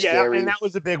looked scary. Yeah, and that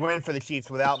was a big win for the Chiefs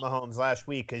without Mahomes last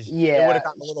week because it would have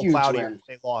gotten a little cloudier if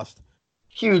they lost.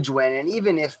 Huge win, and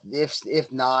even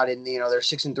if not, and they're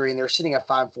 6-3 and they're sitting at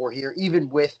 5-4 here, even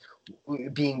with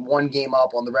being 1 game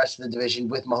up on the rest of the division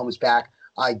with Mahomes back,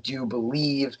 I do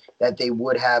believe that they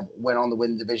would have went on to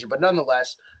win the division. But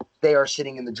nonetheless, they are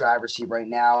sitting in the driver's seat right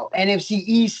now. NFC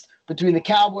East between the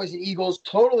Cowboys and Eagles,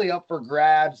 totally up for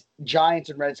grabs. Giants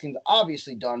and Redskins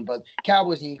obviously done, but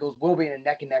Cowboys and Eagles will be in a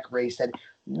neck-and-neck race that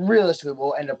realistically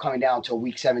will end up coming down to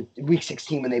week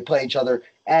 16 when they play each other,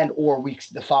 and or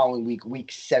the following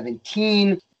week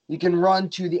 17. You can run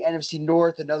to the NFC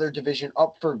North, another division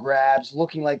up for grabs,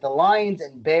 looking like the Lions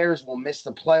and Bears will miss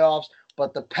the playoffs.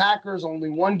 But the Packers only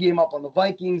 1 game up on the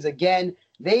Vikings. Again,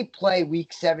 they play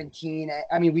week 16.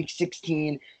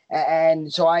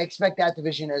 And so I expect that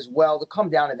division as well to come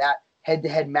down to that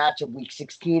head-to-head match of week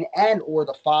 16 and or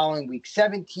the following week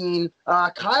 17.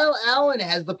 Kyle Allen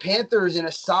has the Panthers in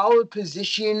a solid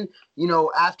position.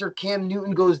 After Cam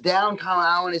Newton goes down, Kyle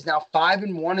Allen is now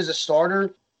 5-1 as a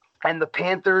starter. And the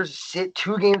Panthers sit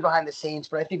 2 games behind the Saints.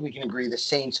 But I think we can agree the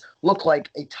Saints look like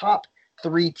a top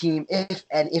 3 team,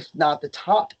 if not the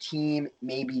top team,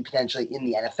 maybe potentially in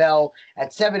the NFL.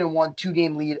 At 7-1,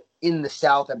 2-game lead in the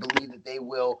South, I believe that they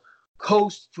will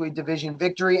coast to a division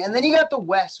victory. And then you got the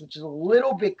West, which is a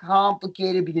little bit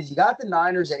complicated because you got the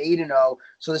Niners at 8-0,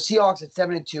 so the Seahawks at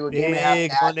 7-2, a game and a half.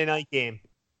 Big Monday night game.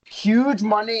 Huge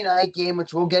Monday night game,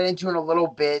 which we'll get into in a little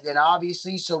bit. And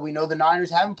obviously, so we know the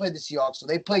Niners haven't played the Seahawks, so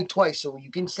they played twice. So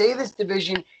you can say this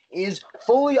division is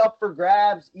fully up for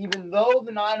grabs. Even though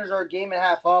the Niners are a game and a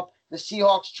half up, the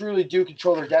Seahawks truly do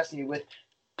control their destiny with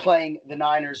playing the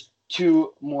Niners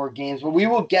 2 more games. But we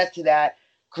will get to that.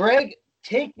 Greg,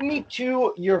 take me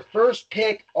to your first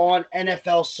pick on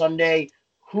NFL Sunday.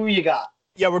 Who you got?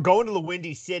 Yeah, we're going to the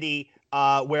Windy City,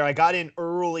 where I got in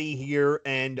early here,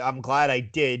 and I'm glad I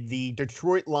did. The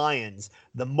Detroit Lions,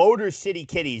 the Motor City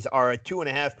Kitties, are a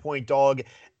 2.5-point dog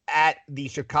at the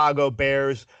Chicago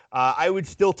Bears. I would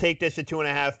still take this at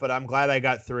 2.5, but I'm glad I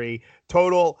got 3.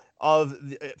 Total of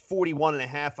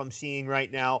 41.5 I'm seeing right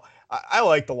now. I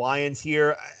like the Lions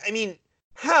here. I mean,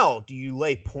 how do you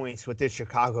lay points with this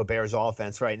Chicago Bears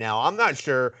offense right now? I'm not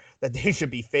sure that they should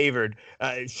be favored,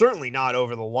 certainly not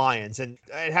over the Lions. And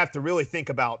I'd have to really think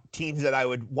about teams that I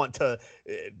would want to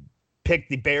pick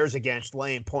the Bears against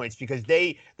laying points because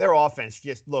their offense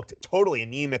just looked totally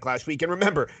anemic last week. And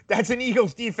remember, that's an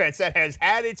Eagles defense that has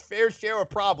had its fair share of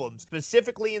problems,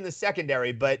 specifically in the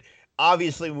secondary. But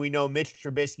obviously, we know Mitch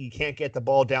Trubisky can't get the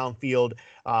ball downfield,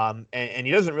 and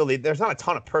he doesn't really – there's not a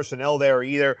ton of personnel there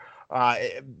either.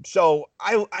 So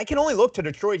I can only look to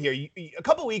Detroit here. A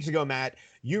couple weeks ago, Matt,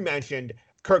 you mentioned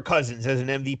Kirk Cousins as an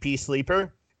MVP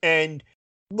sleeper. And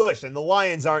listen, the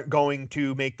Lions aren't going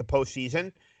to make the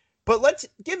postseason. But let's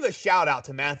give a shout out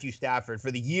to Matthew Stafford for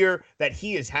the year that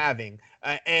he is having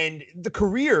and the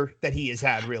career that he has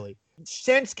had, really.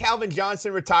 Since Calvin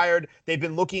Johnson retired, they've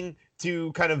been looking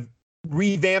to kind of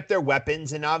revamp their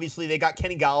weapons. And obviously they got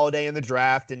Kenny Golladay in the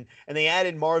draft and they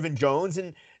added Marvin Jones.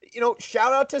 And,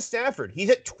 shout out to Stafford. He's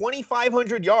at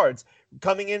 2,500 yards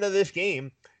coming into this game,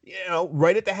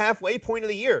 right at the halfway point of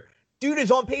the year. Dude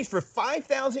is on pace for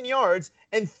 5,000 yards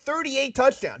and 38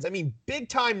 touchdowns. I mean,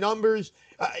 big-time numbers.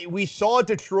 We saw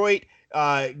Detroit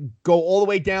go all the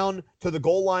way down to the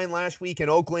goal line last week in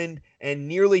Oakland and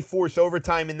nearly force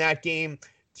overtime in that game.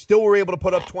 Still were able to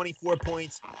put up 24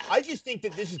 points. I just think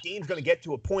that this game's going to get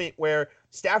to a point where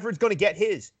Stafford's going to get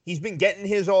his. He's been getting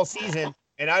his all season,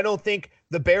 and I don't think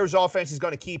the Bears' offense is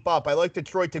going to keep up. I like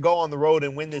Detroit to go on the road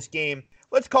and win this game.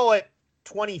 Let's call it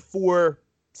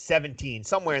 24-17,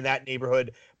 somewhere in that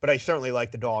neighborhood, but I certainly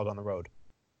like the dog on the road.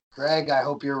 Greg, I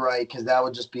hope you're right because that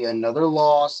would just be another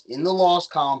loss in the loss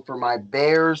column for my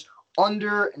Bears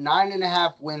under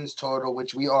 9.5 wins total,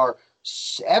 which we are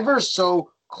ever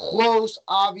so close.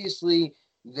 Obviously,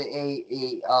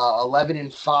 the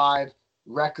 11-5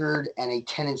 record and a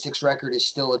 10-6 record is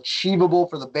still achievable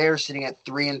for the Bears, sitting at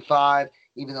 3-5.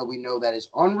 even though we know that is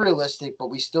unrealistic, but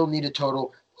we still need a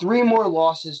total 3 more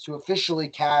losses to officially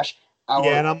cash our,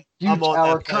 I'm on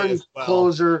our that play current as well.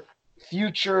 closer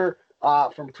future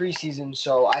from preseason.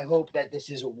 So I hope that this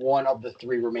is one of the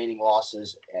 3 remaining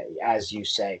losses, as you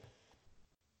say.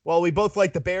 Well, we both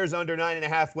like the Bears under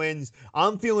 9.5 wins.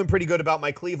 I'm feeling pretty good about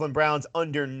my Cleveland Browns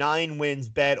under 9 wins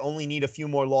bet. Only need a few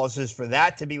more losses for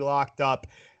that to be locked up.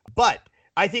 But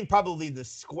I think probably the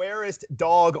squarest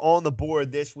dog on the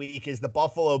board this week is the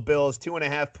Buffalo Bills,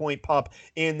 2.5-point pup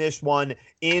in this one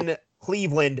in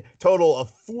Cleveland. Total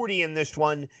of 40 in this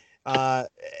one.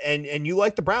 And you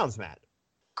like the Browns, Matt?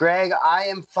 Greg, I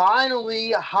am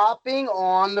finally hopping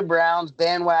on the Browns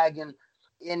bandwagon.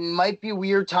 It might be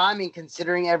weird timing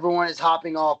considering everyone is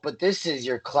hopping off, but this is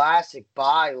your classic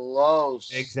buy low.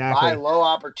 Exactly. Buy low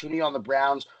opportunity on the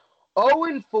Browns.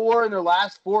 0-4 in their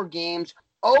last 4 games.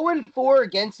 0-4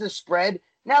 against the spread.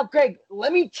 Now, Greg,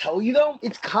 let me tell you, though,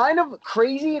 it's kind of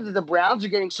crazy that the Browns are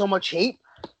getting so much hate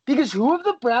because who have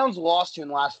the Browns lost to in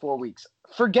the last 4 weeks?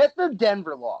 Forget the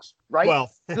Denver loss, right?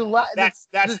 Well, that's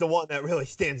the one that really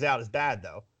stands out as bad,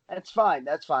 though. That's fine.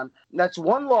 That's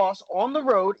one loss on the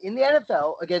road in the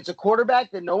NFL against a quarterback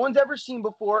that no one's ever seen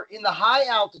before in the high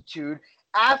altitude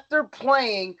after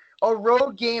playing a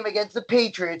road game against the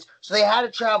Patriots, so they had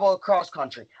to travel across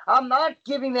country. I'm not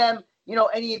giving them,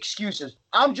 any excuses.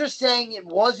 I'm just saying it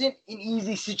wasn't an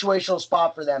easy situational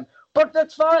spot for them. But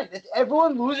that's fine.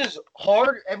 Everyone loses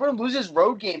hard. Everyone loses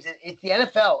road games. It's the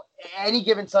NFL any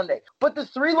given Sunday. But the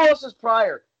 3 losses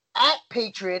prior, at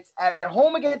Patriots, at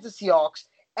home against the Seahawks,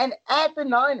 and at the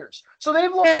Niners. So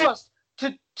they've lost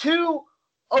to the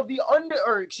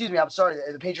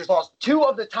Patriots lost 2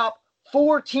 of the top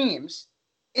 4 teams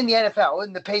in the NFL,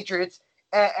 in the Patriots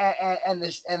and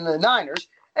the Niners,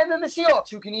 and then the Seahawks,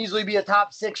 who can easily be a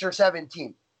top 6 or 7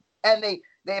 team. And they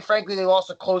lost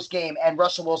a close game, and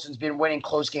Russell Wilson's been winning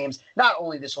close games, not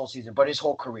only this whole season, but his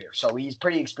whole career. So he's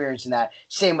pretty experienced in that.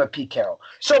 Same with Pete Carroll.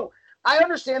 So I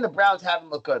understand the Browns haven't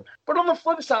looked good. But on the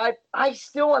flip side, I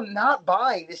still am not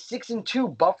buying this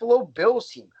 6-2 Buffalo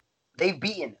Bills team. They've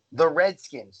beaten the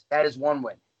Redskins. That is 1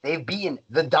 win. They've beaten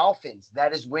the Dolphins.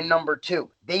 That is win number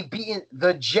 2. They've beaten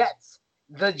the Jets,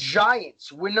 the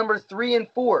Giants, win number 3 and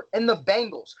 4, and the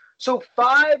Bengals. So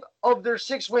 5 of their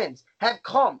 6 wins have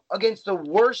come against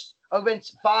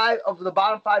against 5 of the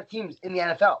bottom 5 teams in the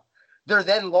NFL. Their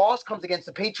then loss comes against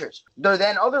the Patriots. Their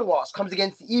then other loss comes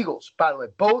against the Eagles, by the way,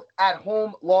 both at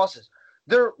home losses.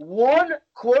 Their one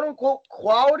quote-unquote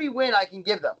quality win I can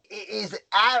give them is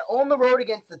on the road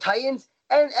against the Titans.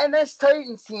 And this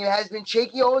Titans team has been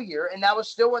shaky all year, and that was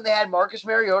still when they had Marcus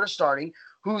Mariota starting,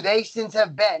 who they since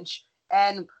have benched.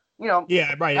 And,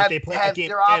 yeah, right. If they play that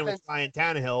game again with Ryan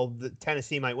Tannehill, the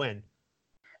Tennessee might win.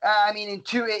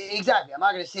 Exactly. I'm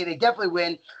not going to say they definitely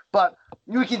win, but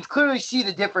you can clearly see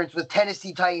the difference with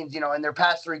Tennessee Titans, in their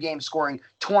past 3 games, scoring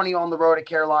 20 on the road at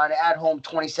Carolina, at home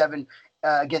 27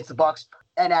 against the Bucs,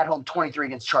 and at home 23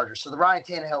 against Chargers. So the Ryan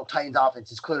Tannehill Titans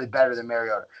offense is clearly better than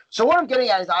Mariota. So what I'm getting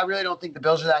at is I really don't think the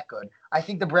Bills are that good. I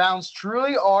think the Browns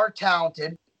truly are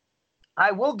talented.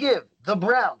 I will give the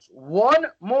Browns one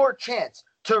more chance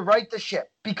to right the ship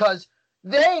because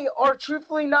they are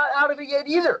truthfully not out of it yet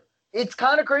either. It's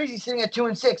kind of crazy sitting at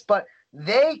 2-6, but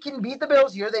they can beat the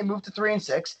Bills here. They move to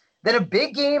 3-6. Then a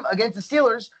big game against the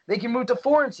Steelers, they can move to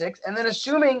 4-6. And then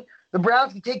assuming the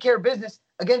Browns can take care of business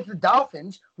against the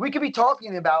Dolphins, we could be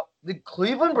talking about the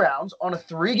Cleveland Browns on a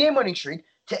 3-game winning streak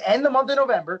to end the month of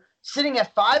November, sitting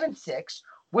at 5-6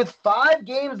 with 5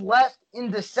 games left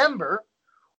in December,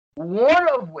 one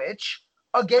of which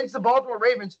against the Baltimore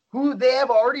Ravens, who they have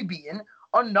already beaten,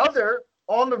 another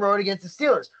on the road against the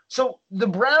Steelers. So the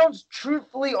Browns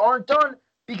truthfully aren't done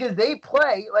because they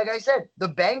play, like I said, the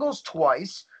Bengals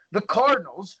twice, the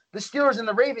Cardinals, the Steelers, and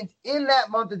the Ravens in that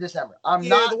month of December.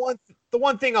 The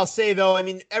one thing I'll say, though, I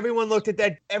mean, everyone looked at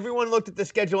the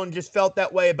schedule and just felt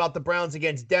that way about the Browns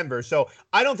against Denver. So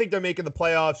I don't think they're making the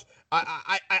playoffs.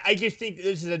 I just think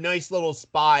this is a nice little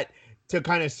spot to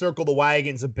kind of circle the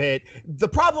wagons a bit. The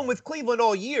problem with Cleveland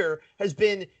all year has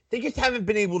been they just haven't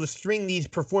been able to string these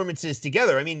performances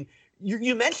together. I mean,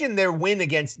 you mentioned their win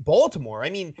against Baltimore. I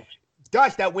mean,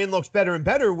 gosh, that win looks better and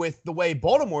better with the way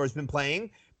Baltimore has been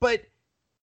playing. But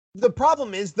the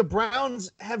problem is the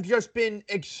Browns have just been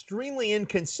extremely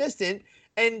inconsistent,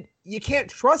 and you can't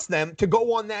trust them to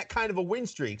go on that kind of a win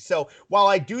streak. So while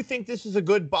I do think this is a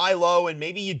good buy low, and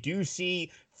maybe you do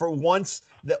see for once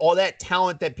all that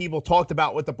talent that people talked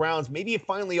about with the Browns, maybe it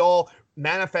finally all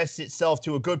manifests itself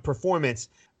to a good performance.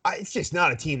 it's just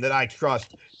not a team that I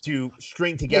trust to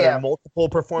string together multiple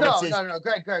performances. No.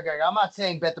 Greg. I'm not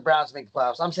saying bet the Browns to make the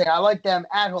playoffs. I'm saying I like them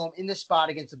at home in this spot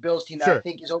against the Bills team that I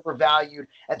think is overvalued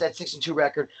at that 6-2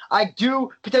 record. I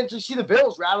do potentially see the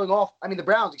Browns,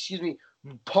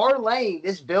 parlaying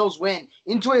this Bills win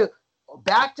into a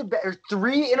back-to-back or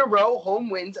 3 in a row home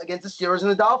wins against the Steelers and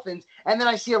the Dolphins, and then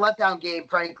I see a letdown game,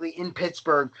 frankly, in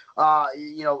Pittsburgh.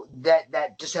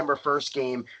 That December 1st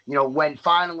game, when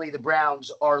finally the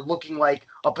Browns are looking like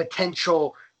a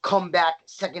potential comeback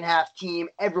second half team.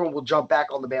 Everyone will jump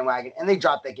back on the bandwagon, and they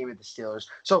drop that game at the Steelers.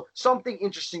 So something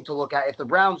interesting to look at. If the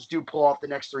Browns do pull off the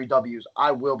next 3 Ws,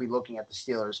 I will be looking at the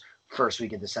Steelers first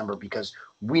week of December, because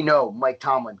we know Mike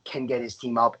Tomlin can get his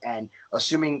team up, and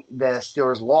assuming the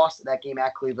Steelers lost that game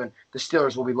at Cleveland, the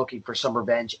Steelers will be looking for some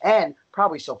revenge and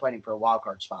probably still fighting for a wild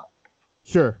card spot.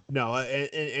 Sure. No,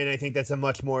 and I think that's a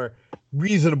much more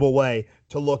reasonable way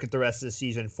to look at the rest of the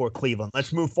season for Cleveland.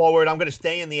 Let's move forward. I'm going to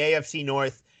stay in the AFC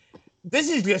North.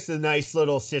 This is just a nice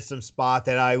little system spot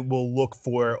that I will look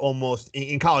for almost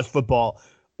in college football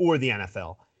or the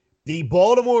NFL. The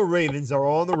Baltimore Ravens are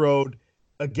on the road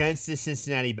against the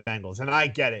Cincinnati Bengals, and I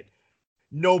get it.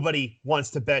 Nobody wants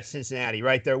to bet Cincinnati,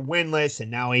 right? They're winless, and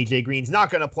now A.J. Green's not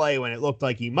going to play when it looked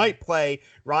like he might play.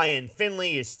 Ryan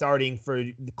Finley is starting for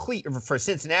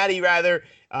Cincinnati,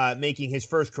 making his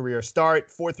first career start,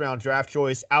 4th-round draft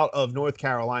choice out of North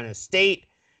Carolina State.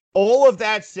 All of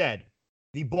that said,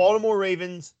 the Baltimore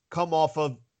Ravens come off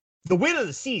of the win of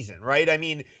the season, right? I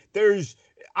mean,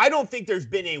 I don't think there's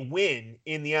been a win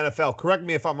in the NFL. Correct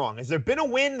me if I'm wrong. Has there been a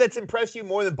win that's impressed you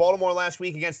more than Baltimore last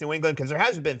week against New England? Because there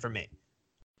hasn't been for me.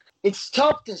 It's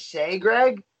tough to say,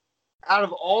 Greg. Out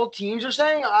of all teams you're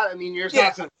saying? I mean, you're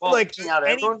not going to like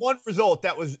any one result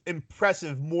that was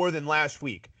impressive more than last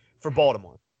week for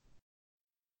Baltimore.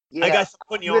 Yeah, I guess I'm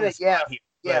putting you on the spot here.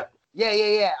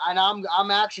 Yeah. And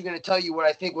I'm actually going to tell you what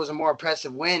I think was a more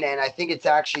impressive win, and I think it's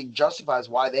actually justifies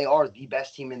why they are the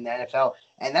best team in the NFL,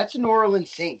 and that's the New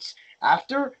Orleans Saints.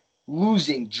 After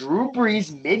losing Drew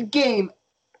Brees mid-game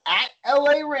at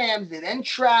LA Rams, they then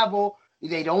travel.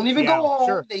 They don't even go home.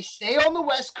 Sure. They stay on the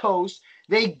West Coast.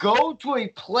 They go to a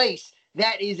place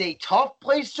that is a tough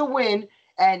place to win.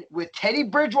 And with Teddy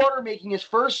Bridgewater making his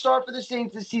first start for the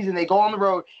Saints this season, they go on the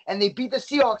road and they beat the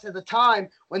Seahawks at the time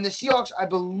when the Seahawks, I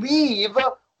believe,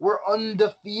 were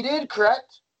undefeated,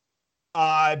 correct?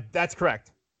 That's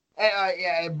correct.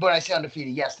 Yeah, but I say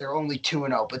undefeated. Yes, they're only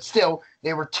 2-0, but still,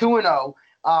 they were 2-0.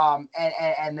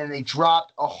 And then they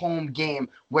dropped a home game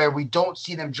where we don't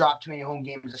see them drop too many home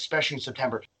games, especially in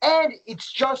September. And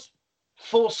it's just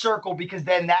full circle because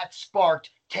then that sparked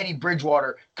Teddy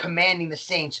Bridgewater commanding the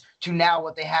Saints to now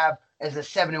what they have as a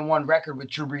 7-1 record with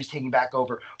Drew Brees taking back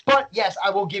over. But yes, I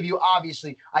will give you,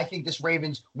 obviously, I think this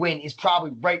Ravens win is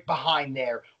probably right behind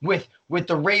there with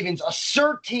the Ravens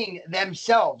asserting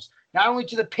themselves, not only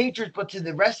to the Patriots, but to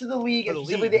the rest of the league and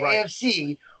specifically the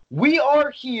AFC. We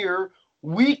are here.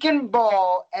 We can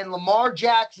ball, and Lamar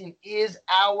Jackson is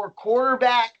our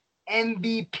quarterback,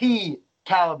 MVP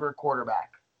caliber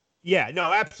quarterback. Yeah,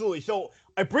 no, absolutely. So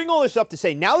I bring all this up to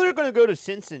say now they're going to go to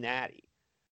Cincinnati.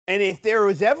 And if there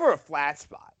was ever a flat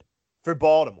spot for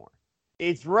Baltimore,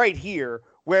 it's right here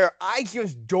where I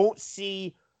just don't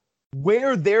see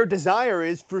where their desire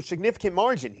is for significant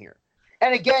margin here.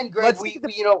 And again, Greg,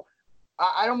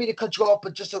 I don't mean to cut you off,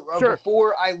 but just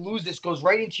before I lose this, goes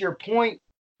right into your point.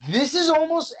 This is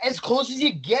almost as close as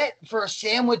you get for a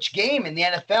sandwich game in the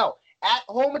NFL. At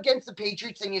home against the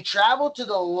Patriots, and you travel to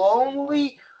the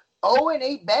lonely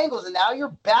 0-8 Bengals, and now you're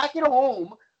back at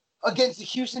home against the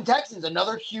Houston Texans,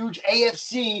 another huge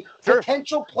AFC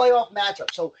potential playoff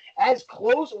matchup. So as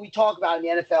close as we talk about in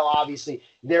the NFL, obviously,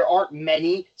 there aren't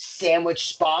many sandwich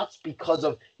spots because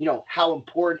of, how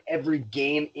important every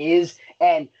game is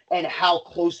and how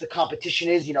close the competition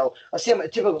is. A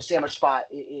typical sandwich spot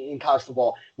in college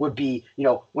football would be,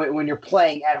 when you're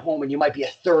playing at home and you might be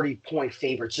a 30-point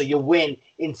favorite. So you win,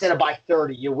 instead of by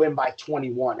 30, you win by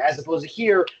 21. As opposed to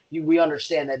here, we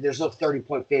understand that there's no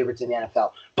 30-point favorites in the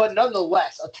NFL. But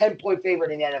nonetheless, a 10-point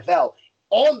favorite in the NFL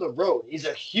on the road is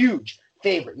a huge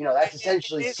favorite. That's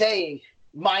essentially saying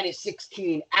minus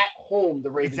 16 at home,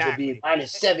 the Ravens will be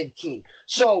minus 17.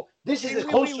 So this is as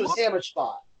close to a sandwich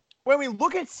spot. When we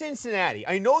look at Cincinnati,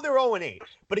 I know they're 0-8,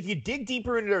 but if you dig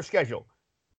deeper into their schedule,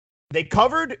 they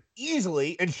covered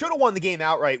easily and should have won the game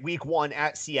outright week 1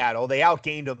 at Seattle. They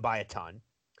outgained them by a ton.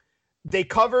 They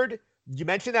covered, you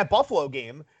mentioned that Buffalo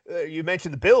game, you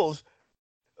mentioned the Bills.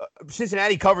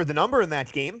 Cincinnati covered the number in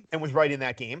that game and was right in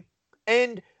that game.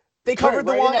 And they covered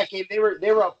the one. In that game. They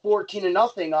were up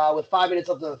 14-0 with 5 minutes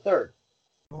left in the third.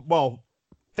 Well,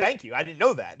 Thank you. I didn't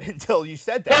know that until you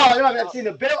said that. No, I'm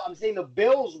saying the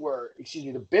Bills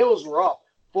were up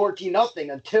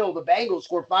 14-0 until the Bengals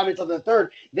scored 5 minutes left in the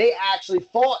third. They actually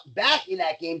fought back in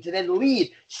that game to then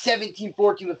lead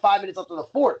 17-14 with 5 minutes left in the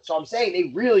fourth. So I'm saying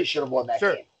they really should have won that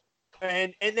game.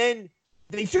 And then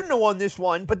they shouldn't have won this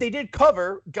one, but they did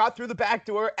cover, got through the back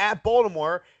door at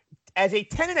Baltimore as a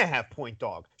 10.5-point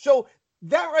dog. So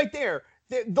that right there,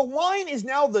 the line is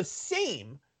now the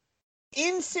same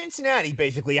in Cincinnati,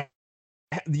 basically.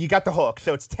 You got the hook,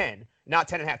 so it's 10, not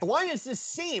 10.5. The line is the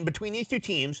same between these two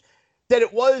teams that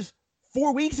it was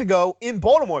 4 weeks ago in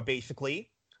Baltimore, basically.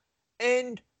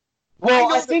 And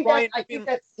I think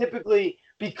that's typically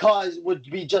because of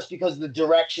the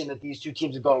direction that these two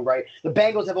teams are going, right? The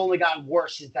Bengals have only gotten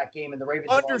worse since that game, and the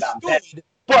Ravens have only gotten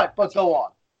better. But go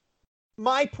on.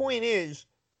 My point is,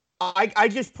 I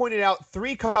just pointed out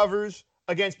 3 covers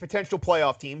against potential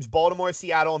playoff teams, Baltimore,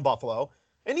 Seattle, and Buffalo.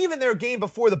 And even their game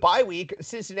before the bye week,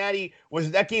 Cincinnati,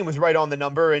 that game was right on the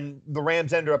number, and the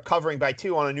Rams ended up covering by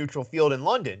 2 on a neutral field in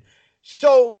London.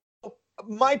 So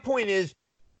my point is,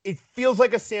 it feels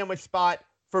like a sandwich spot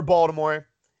for Baltimore.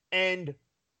 And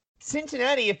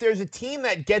Cincinnati, if there's a team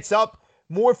that gets up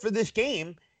more for this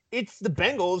game, it's the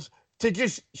Bengals, to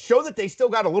just show that they still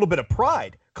got a little bit of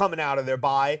pride coming out of their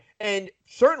bye. And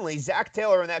certainly Zach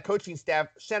Taylor and that coaching staff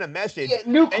sent a message.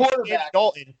 New quarterback.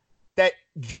 Dalton, that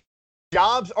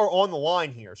jobs are on the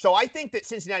line here. So I think that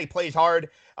Cincinnati plays hard,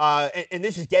 and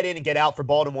this is get in and get out for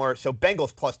Baltimore. So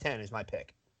Bengals +10 is my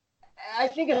pick. I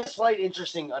think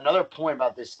another point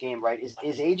about this game, right, is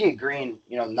AJ Green,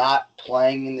 not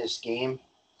playing in this game.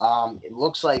 It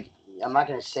looks like, I'm not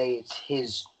going to say it's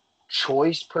his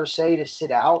choice per se to sit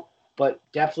out, but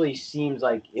definitely seems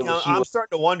like I'm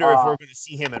starting to wonder if we're going to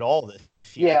see him at all this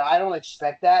year. Yeah, I don't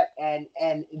expect that, and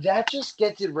that just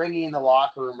gets it ringing in the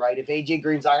locker room, right? If AJ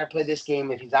Green's not going to play this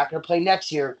game, if he's not going to play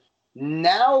next year,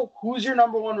 now who's your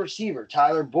number 1 receiver?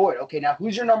 Tyler Boyd. Okay, now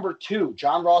who's your number 2?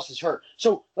 John Ross is hurt.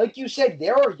 So, like you said,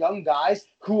 there are young guys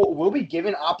who will be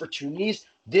given opportunities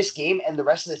this game and the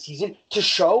rest of the season to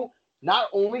show not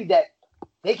only that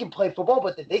they can play football,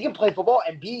 but that they can play football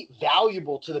and be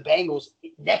valuable to the Bengals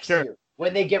next year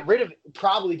when they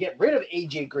probably get rid of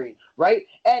AJ Green, right?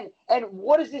 And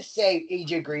what does this say,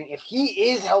 AJ Green? If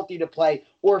he is healthy to play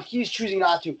or if he's choosing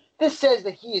not to, this says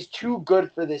that he is too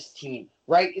good for this team,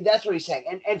 right? That's what he's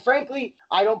saying. And frankly,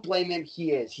 I don't blame him.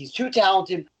 He's too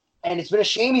talented. And it's been a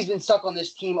shame he's been stuck on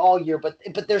this team all year, but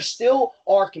there still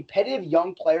are competitive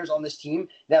young players on this team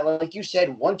that, like you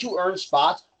said, want to earn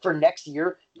spots for next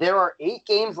year. There are 8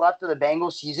 games left of the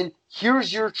Bengals season.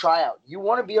 Here's your tryout. You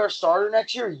want to be our starter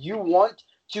next year? You want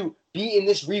to be in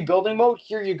this rebuilding mode?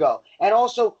 Here you go. And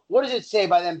also, what does it say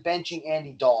by them benching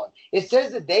Andy Dalton? It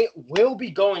says that they will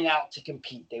be going out to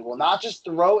compete. They will not just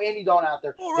throw Andy Dalton out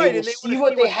there. Well, right, they will and they see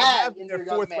what they have in their their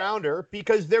 4th rounder,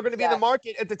 because they're going to be in the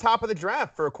market at the top of the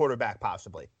draft for a quarterback,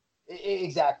 possibly.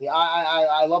 Exactly.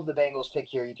 I love the Bengals pick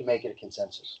here. You can make it a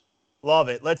consensus. Love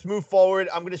it. Let's move forward.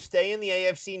 I'm going to stay in the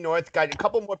AFC North. Got a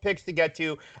couple more picks to get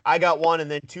to. I got 1 and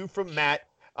then 2 from Matt.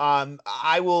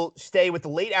 I will stay with the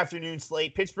late afternoon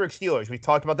slate. Pittsburgh Steelers. We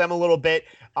talked about them a little bit.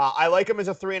 I like them as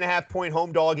a 3.5-point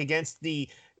home dog against the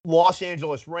Los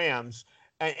Angeles Rams.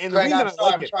 And Greg, I'm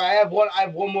sorry. I have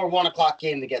one more 1:00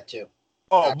 game to get to.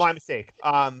 Oh, gotcha. My mistake.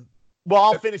 Well,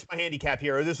 I'll finish my handicap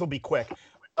here. This will be quick.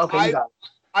 Okay.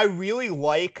 I really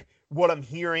like what I'm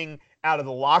hearing out of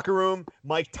the locker room.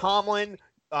 Mike Tomlin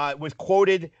was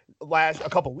quoted a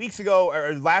couple weeks ago,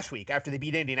 or last week after they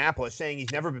beat Indianapolis, saying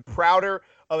he's never been prouder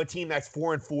of a team that's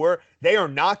 4-4. They are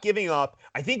not giving up.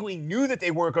 I think we knew that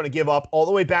they weren't going to give up all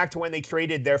the way back to when they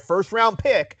traded their 1st-round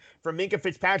pick for Minkah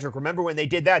Fitzpatrick. Remember when they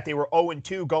did that? They were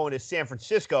 0-2 going to San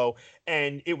Francisco,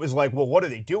 and it was like, well, what are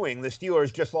they doing? The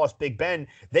Steelers just lost Big Ben.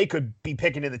 They could be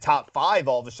picking in the top 5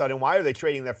 all of a sudden. Why are they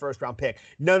trading their 1st-round pick?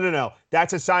 No.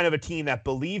 That's a sign of a team that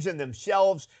believes in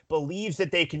themselves, believes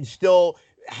that they can still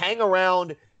hang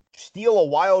around, steal a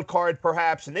wild card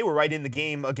perhaps, and they were right in the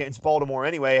game against Baltimore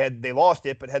anyway. Had they lost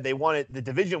it, but had they won it, the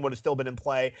division would have still been in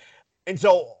play. And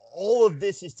so all of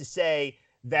this is to say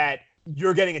that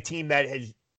you're getting a team that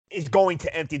is going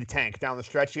to empty the tank down the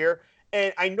stretch here.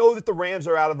 And I know that the Rams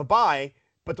are out of the bye,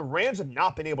 but the Rams have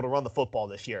not been able to run the football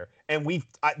this year. And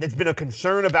there's been a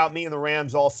concern about me and the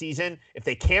Rams all season. If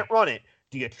they can't run it,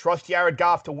 do you trust Jared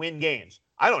Goff to win games?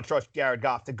 I don't trust Jared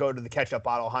Goff to go to the ketchup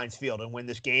bottle Heinz Field and win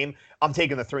this game. I'm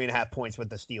taking the 3.5 points with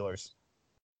the Steelers.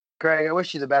 Greg, I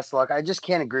wish you the best luck. I just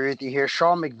can't agree with you here.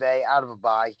 Sean McVay out of a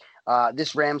bye.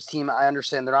 This Rams team, I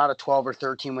understand they're not a 12 or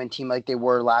 13 win team like they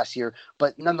were last year,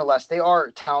 but nonetheless, they are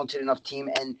a talented enough team,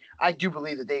 and I do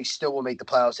believe that they still will make the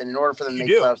playoffs. And in order for them to make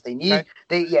the playoffs, they need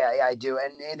I do,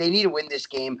 and they need to win this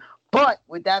game. But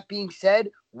with that being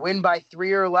said, win by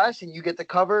 3 or less, and you get the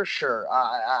cover. Sure,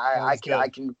 I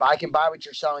can buy what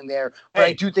you're selling there. But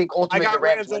I do think ultimately I got the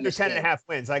Rams under 10.5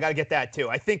 wins. I got to get that too.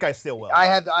 I think I still will. I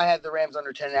have the Rams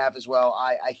under 10.5 as well.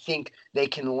 I think they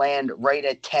can land right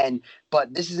at 10.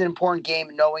 But this is an important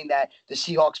game, knowing that the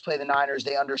Seahawks play the Niners.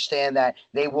 They understand that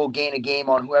they will gain a game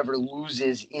on whoever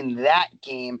loses in that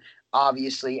game,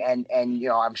 obviously, and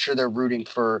I'm sure they're rooting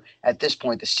for, at this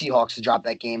point, the Seahawks to drop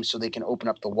that game so they can open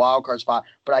up the wild card spot.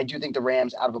 But I do think the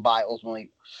Rams, out of a bye, ultimately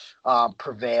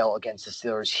prevail against the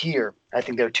Steelers here. I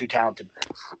think they're too talented.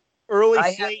 Early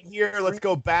slate here. Let's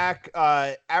go back.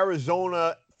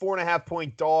 Arizona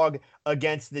 4.5-point dog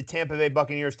against the Tampa Bay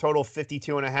Buccaneers. Total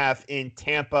 52.5 in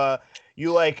Tampa.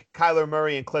 You like Kyler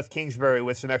Murray and Cliff Kingsbury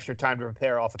with some extra time to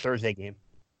prepare off a Thursday game.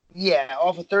 Yeah,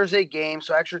 off a Thursday game,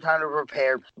 so extra time to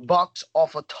prepare. Bucs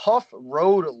off a tough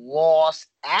road loss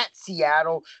at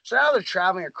Seattle. So now they're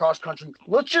traveling across country.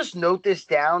 Let's just note this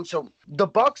down. So the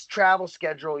Bucs travel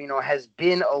schedule, has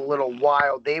been a little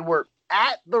wild. They were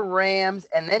at the Rams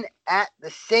and then at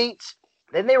the Saints.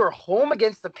 Then they were home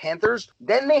against the Panthers.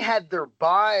 Then they had their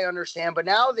bye, I understand. But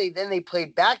now they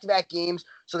played back-to-back games.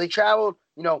 So they traveled,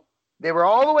 they were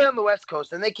all the way on the West Coast.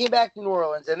 Then they came back to New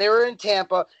Orleans. And they were in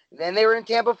Tampa. Then they were in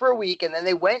Tampa for a week. And then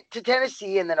they went to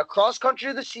Tennessee. And then across country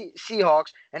to the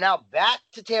Seahawks. And now back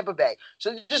to Tampa Bay.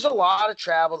 So just a lot of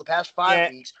travel the past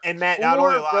 5 weeks. And Matt, not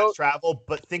only a lot of travel,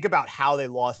 but think about how they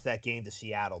lost that game to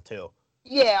Seattle, too.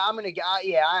 Yeah,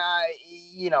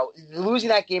 losing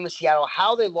that game to Seattle,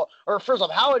 how they lost, or first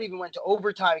off, how it even went to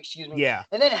overtime, Yeah.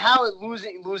 And then how it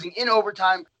losing in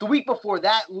overtime. The week before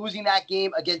that, losing that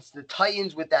game against the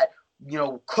Titans with that,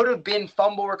 could have been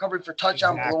fumble recovery for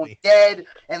touchdown, blown dead,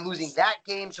 and losing that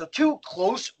game. So 2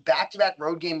 close back-to-back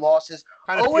road game losses.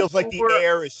 Kind of feels like the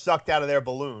air is sucked out of their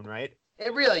balloon, right?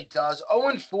 It really does.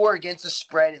 0-4 against the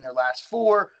spread in their last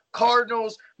 4.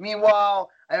 Cardinals, meanwhile,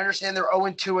 I understand they're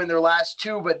 0-2 in their last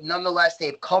 2, but nonetheless,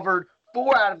 they've covered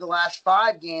 4 out of the last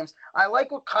 5 games. I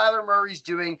like what Kyler Murray's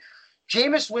doing.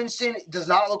 Jameis Winston does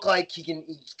not look like he can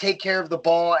take care of the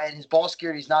ball, and his ball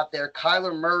security's not there.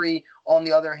 Kyler Murray, on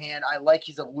the other hand, I like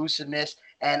his elusiveness.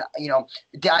 And,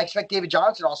 I expect David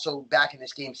Johnson also back in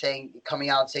this game coming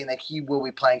out and saying that he will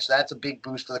be playing. So that's a big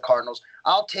boost for the Cardinals.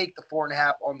 I'll take the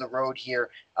 4.5 on the road here.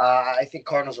 I think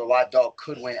Cardinals are live dog,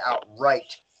 could win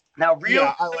outright. Now,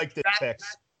 I like this pick.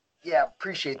 Yeah,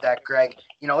 appreciate that, Greg.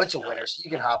 It's a winner, so you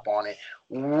can hop on it.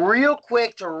 Real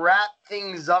quick to wrap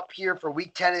things up here for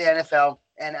Week 10 of the NFL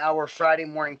and our Friday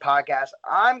morning podcast,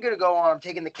 I'm going to go on. I'm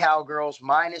taking the Cowgirls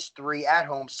 -3 at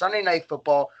home, Sunday Night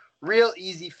Football. Real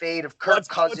easy fade of Kirk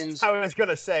Cousins. I was going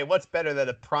to say, what's better than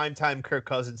a primetime Kirk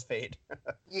Cousins fade?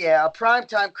 Yeah, a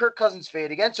primetime Kirk Cousins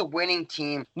fade against a winning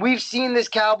team. We've seen this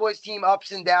Cowboys team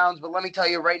ups and downs, but let me tell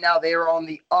you right now, they are on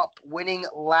the up, winning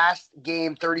last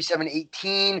game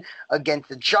 37-18 against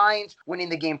the Giants, winning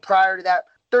the game prior to that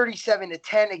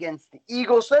 37-10 against the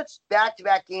Eagles. So that's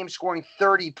back-to-back games scoring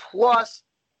 30+.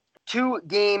 2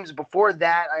 games before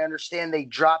that, I understand they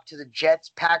dropped to the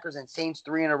Jets, Packers, and Saints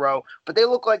 3 in a row. But they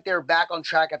look like they're back on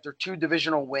track after 2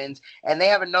 divisional wins. And they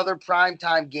have another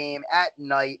primetime game at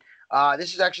night.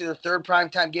 This is actually their 3rd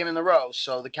primetime game in a row.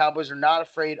 So the Cowboys are not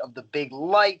afraid of the big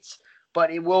lights. But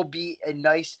it will be a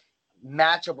nice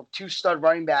matchup of 2 stud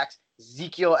running backs,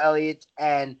 Ezekiel Elliott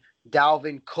and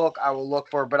Dalvin Cook. I will look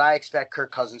for. But I expect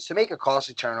Kirk Cousins to make a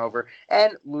costly turnover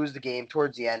and lose the game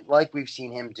towards the end, like we've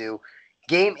seen him do.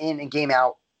 Game in and game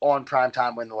out on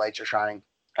primetime when the lights are shining.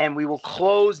 And we will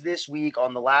close this week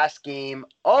on the last game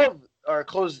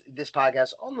close this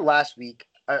podcast on the last week.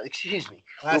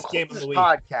 Last game of the week.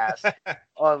 Podcast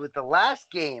with the last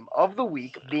game of the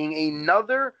week being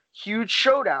another huge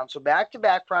showdown. So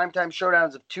back-to-back primetime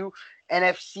showdowns of 2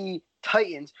 NFC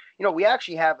Titans. We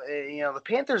actually have, the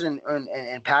Panthers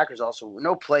and Packers also,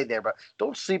 no play there, but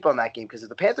don't sleep on that game because if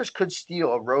the Panthers could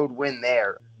steal a road win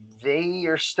there, they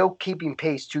are still keeping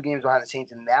pace 2 games behind the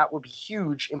Saints, and that would be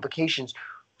huge implications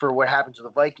for what happens to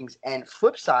the Vikings. And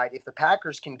flip side, if the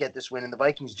Packers can get this win and the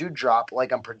Vikings do drop,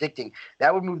 like I'm predicting,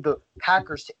 that would move the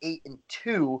Packers to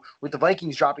 8-2, with the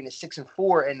Vikings dropping to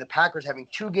 6-4, and the Packers having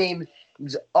 2 games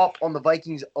up on the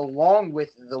Vikings, along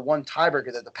with the 1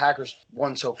 tiebreaker that the Packers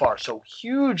won so far. So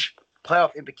huge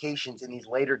playoff implications in these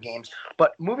later games.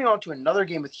 But moving on to another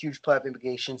game with huge playoff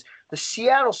implications, the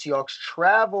Seattle Seahawks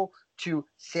travel to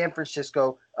San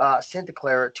Francisco, Santa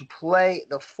Clara, to play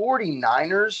the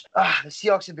 49ers. The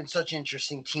Seahawks have been such an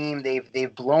interesting team.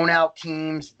 They've blown out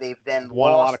teams. They've then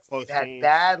Won lost. a lot of close They've had games.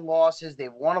 bad losses.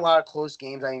 They've won a lot of close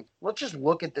games. I mean, let's just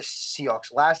look at the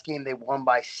Seahawks. Last game, they won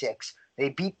by 6. They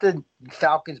beat the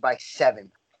Falcons by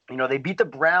 7. You know, they beat the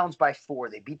Browns by 4.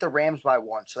 They beat the Rams by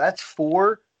 1. So that's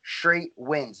 4 straight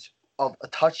wins of a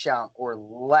touchdown or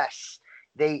less.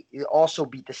 They also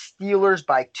beat the Steelers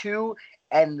by 2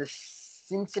 and the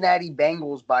Cincinnati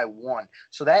Bengals by 1.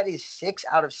 So that is 6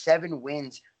 out of 7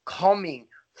 wins coming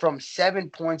from 7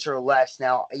 points or less.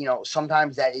 Now, you know,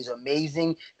 sometimes that is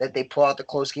amazing that they pull out the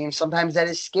close games. Sometimes that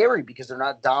is scary because they're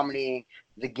not dominating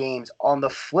the games. On the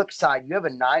flip side, you have a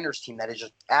Niners team that is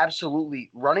just absolutely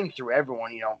running through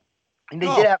everyone, you know. And they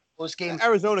did have a close game.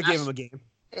 Arizona gave them a game.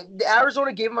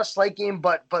 Arizona gave them a slight game,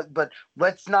 but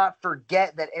let's not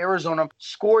forget that Arizona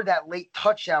scored that late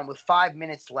touchdown with 5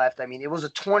 minutes left. I mean, it was a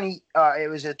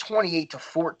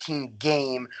 28-14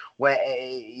 game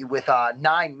with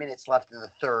 9 minutes left in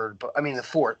the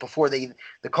fourth, before the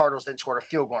Cardinals then scored a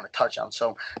field goal and a touchdown.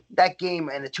 So that game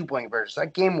and the 2-point conversion,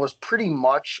 that game was pretty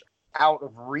much out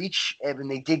of reach, and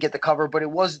they did get the cover, but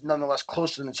it was nonetheless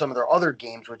closer than some of their other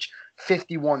games, which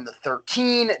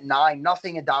 51-13,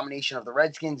 9-0 in domination of the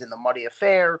Redskins in the muddy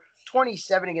affair,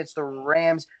 27 against the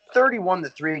Rams,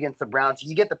 31-3 against the Browns.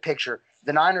 You get the picture.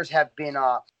 The Niners have been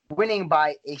winning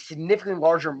by a significantly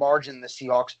larger margin than the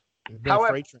Seahawks.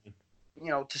 However, you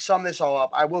know, to sum this all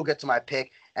up, I will get to my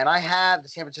pick, and I have the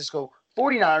San Francisco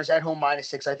 49ers at home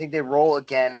 -6. I think they roll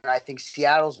again, and I think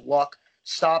Seattle's luck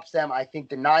stops them. I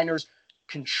think the Niners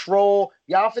control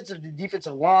the offensive and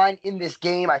defensive line in this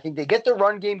game. I think they get the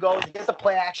run game going, they get the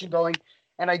play action going,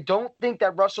 and I don't think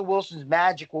that Russell Wilson's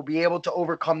magic will be able to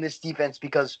overcome this defense,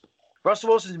 because Russell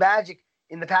Wilson's magic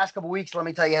in the past couple weeks, let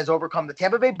me tell you, has overcome the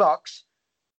Tampa Bay Bucks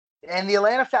and the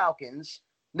Atlanta Falcons,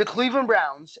 the Cleveland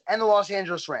Browns, and the Los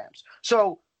Angeles Rams.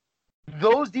 So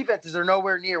those defenses are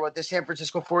nowhere near what the San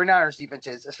Francisco 49ers defense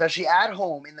is, especially at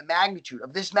home in the magnitude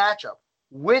of this matchup,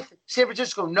 with San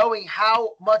Francisco knowing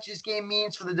how much this game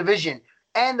means for the division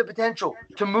and the potential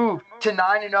to move to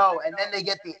 9-0. And then they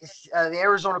get the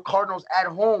Arizona Cardinals at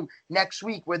home next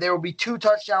week, where there will be 2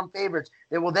 touchdown favorites.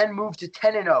 They will then move to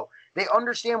 10-0. They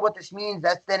understand what this means.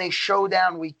 That's then a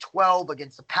showdown week 12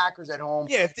 against the Packers at home.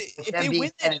 Yeah, if they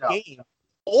win that game,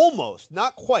 almost,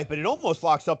 not quite, but it almost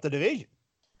locks up the division.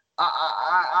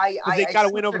 They got to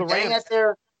win over the Rams.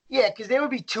 Yeah, because they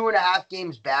would be 2.5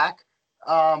 games back.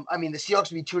 I mean, the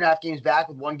Seahawks would be 2.5 games back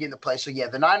with 1 game to play. So, yeah,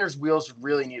 the Niners' wheels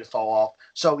really need to fall off.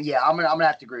 So, yeah, I'm gonna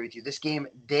have to agree with you. This game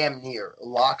damn near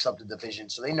locks up the division.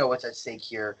 So they know what's at stake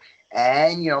here.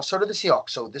 And, you know, so do the Seahawks.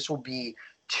 So this will be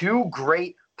 2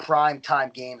 great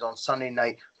primetime games on Sunday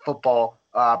Night Football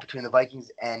between the Vikings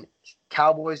and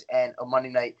Cowboys, and a Monday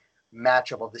night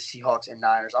matchup of the Seahawks and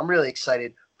Niners. I'm really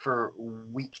excited for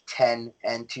Week 10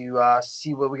 and to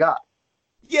see what we got.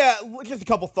 Yeah, just a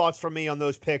couple thoughts from me on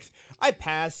those picks. I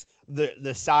pass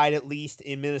the side, at least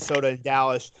in Minnesota and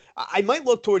Dallas. I might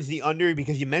look towards the under,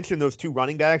 because you mentioned those 2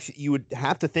 running backs. You would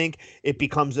have to think it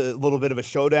becomes a little bit of a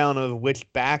showdown of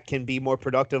which back can be more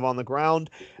productive on the ground.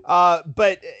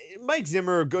 But Mike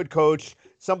Zimmer, a good coach,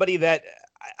 somebody that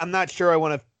I'm not sure I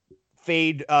want to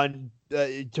fade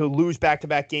to lose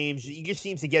back-to-back games. He just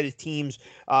seems to get his teams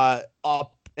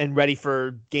up and ready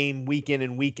for game week in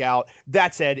and week out.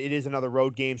 That said, it is another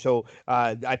road game, so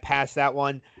I passed that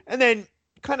one. And then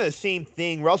kind of the same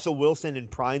thing, Russell Wilson in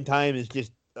primetime has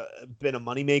just been a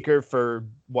moneymaker for,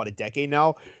 a decade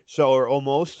now? Or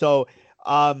almost. So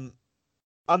I'm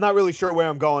not really sure where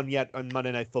I'm going yet on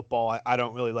Monday Night Football. I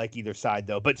don't really like either side,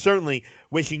 though. But certainly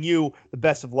wishing you the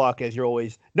best of luck, as you're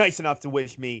always nice enough to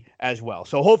wish me as well.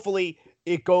 So hopefully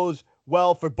it goes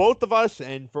well for both of us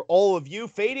and for all of you,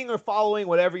 fading or following,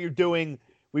 whatever you're doing.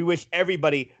 We wish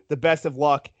everybody the best of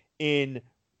luck in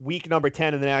week number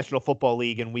 10 in the National Football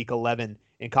League and week 11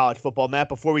 in college football. Matt,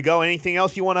 before we go, anything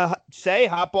else you want to say?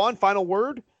 Hop on, final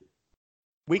word?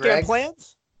 Weekend Greg,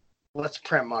 plans? Let's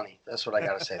print money. That's what I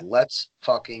got to say. Let's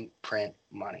fucking print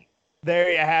money.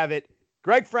 There you have it.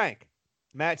 Greg Frank,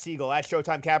 Matt Siegel, at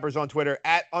Showtime Cappers on Twitter,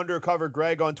 at Undercover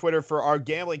Greg on Twitter for our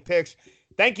gambling picks.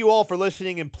 Thank you all for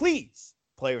listening, and please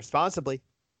play responsibly.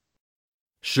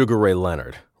 Sugar Ray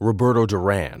Leonard, Roberto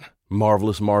Duran,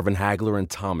 Marvelous Marvin Hagler, and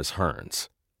Thomas Hearns.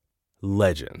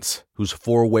 Legends, whose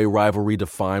 4-way rivalry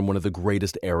defined one of the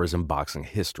greatest eras in boxing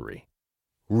history.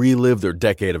 Relive their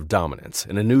decade of dominance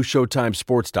in a new Showtime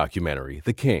sports documentary,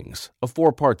 The Kings, a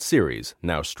 4-part series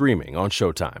now streaming on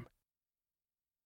Showtime.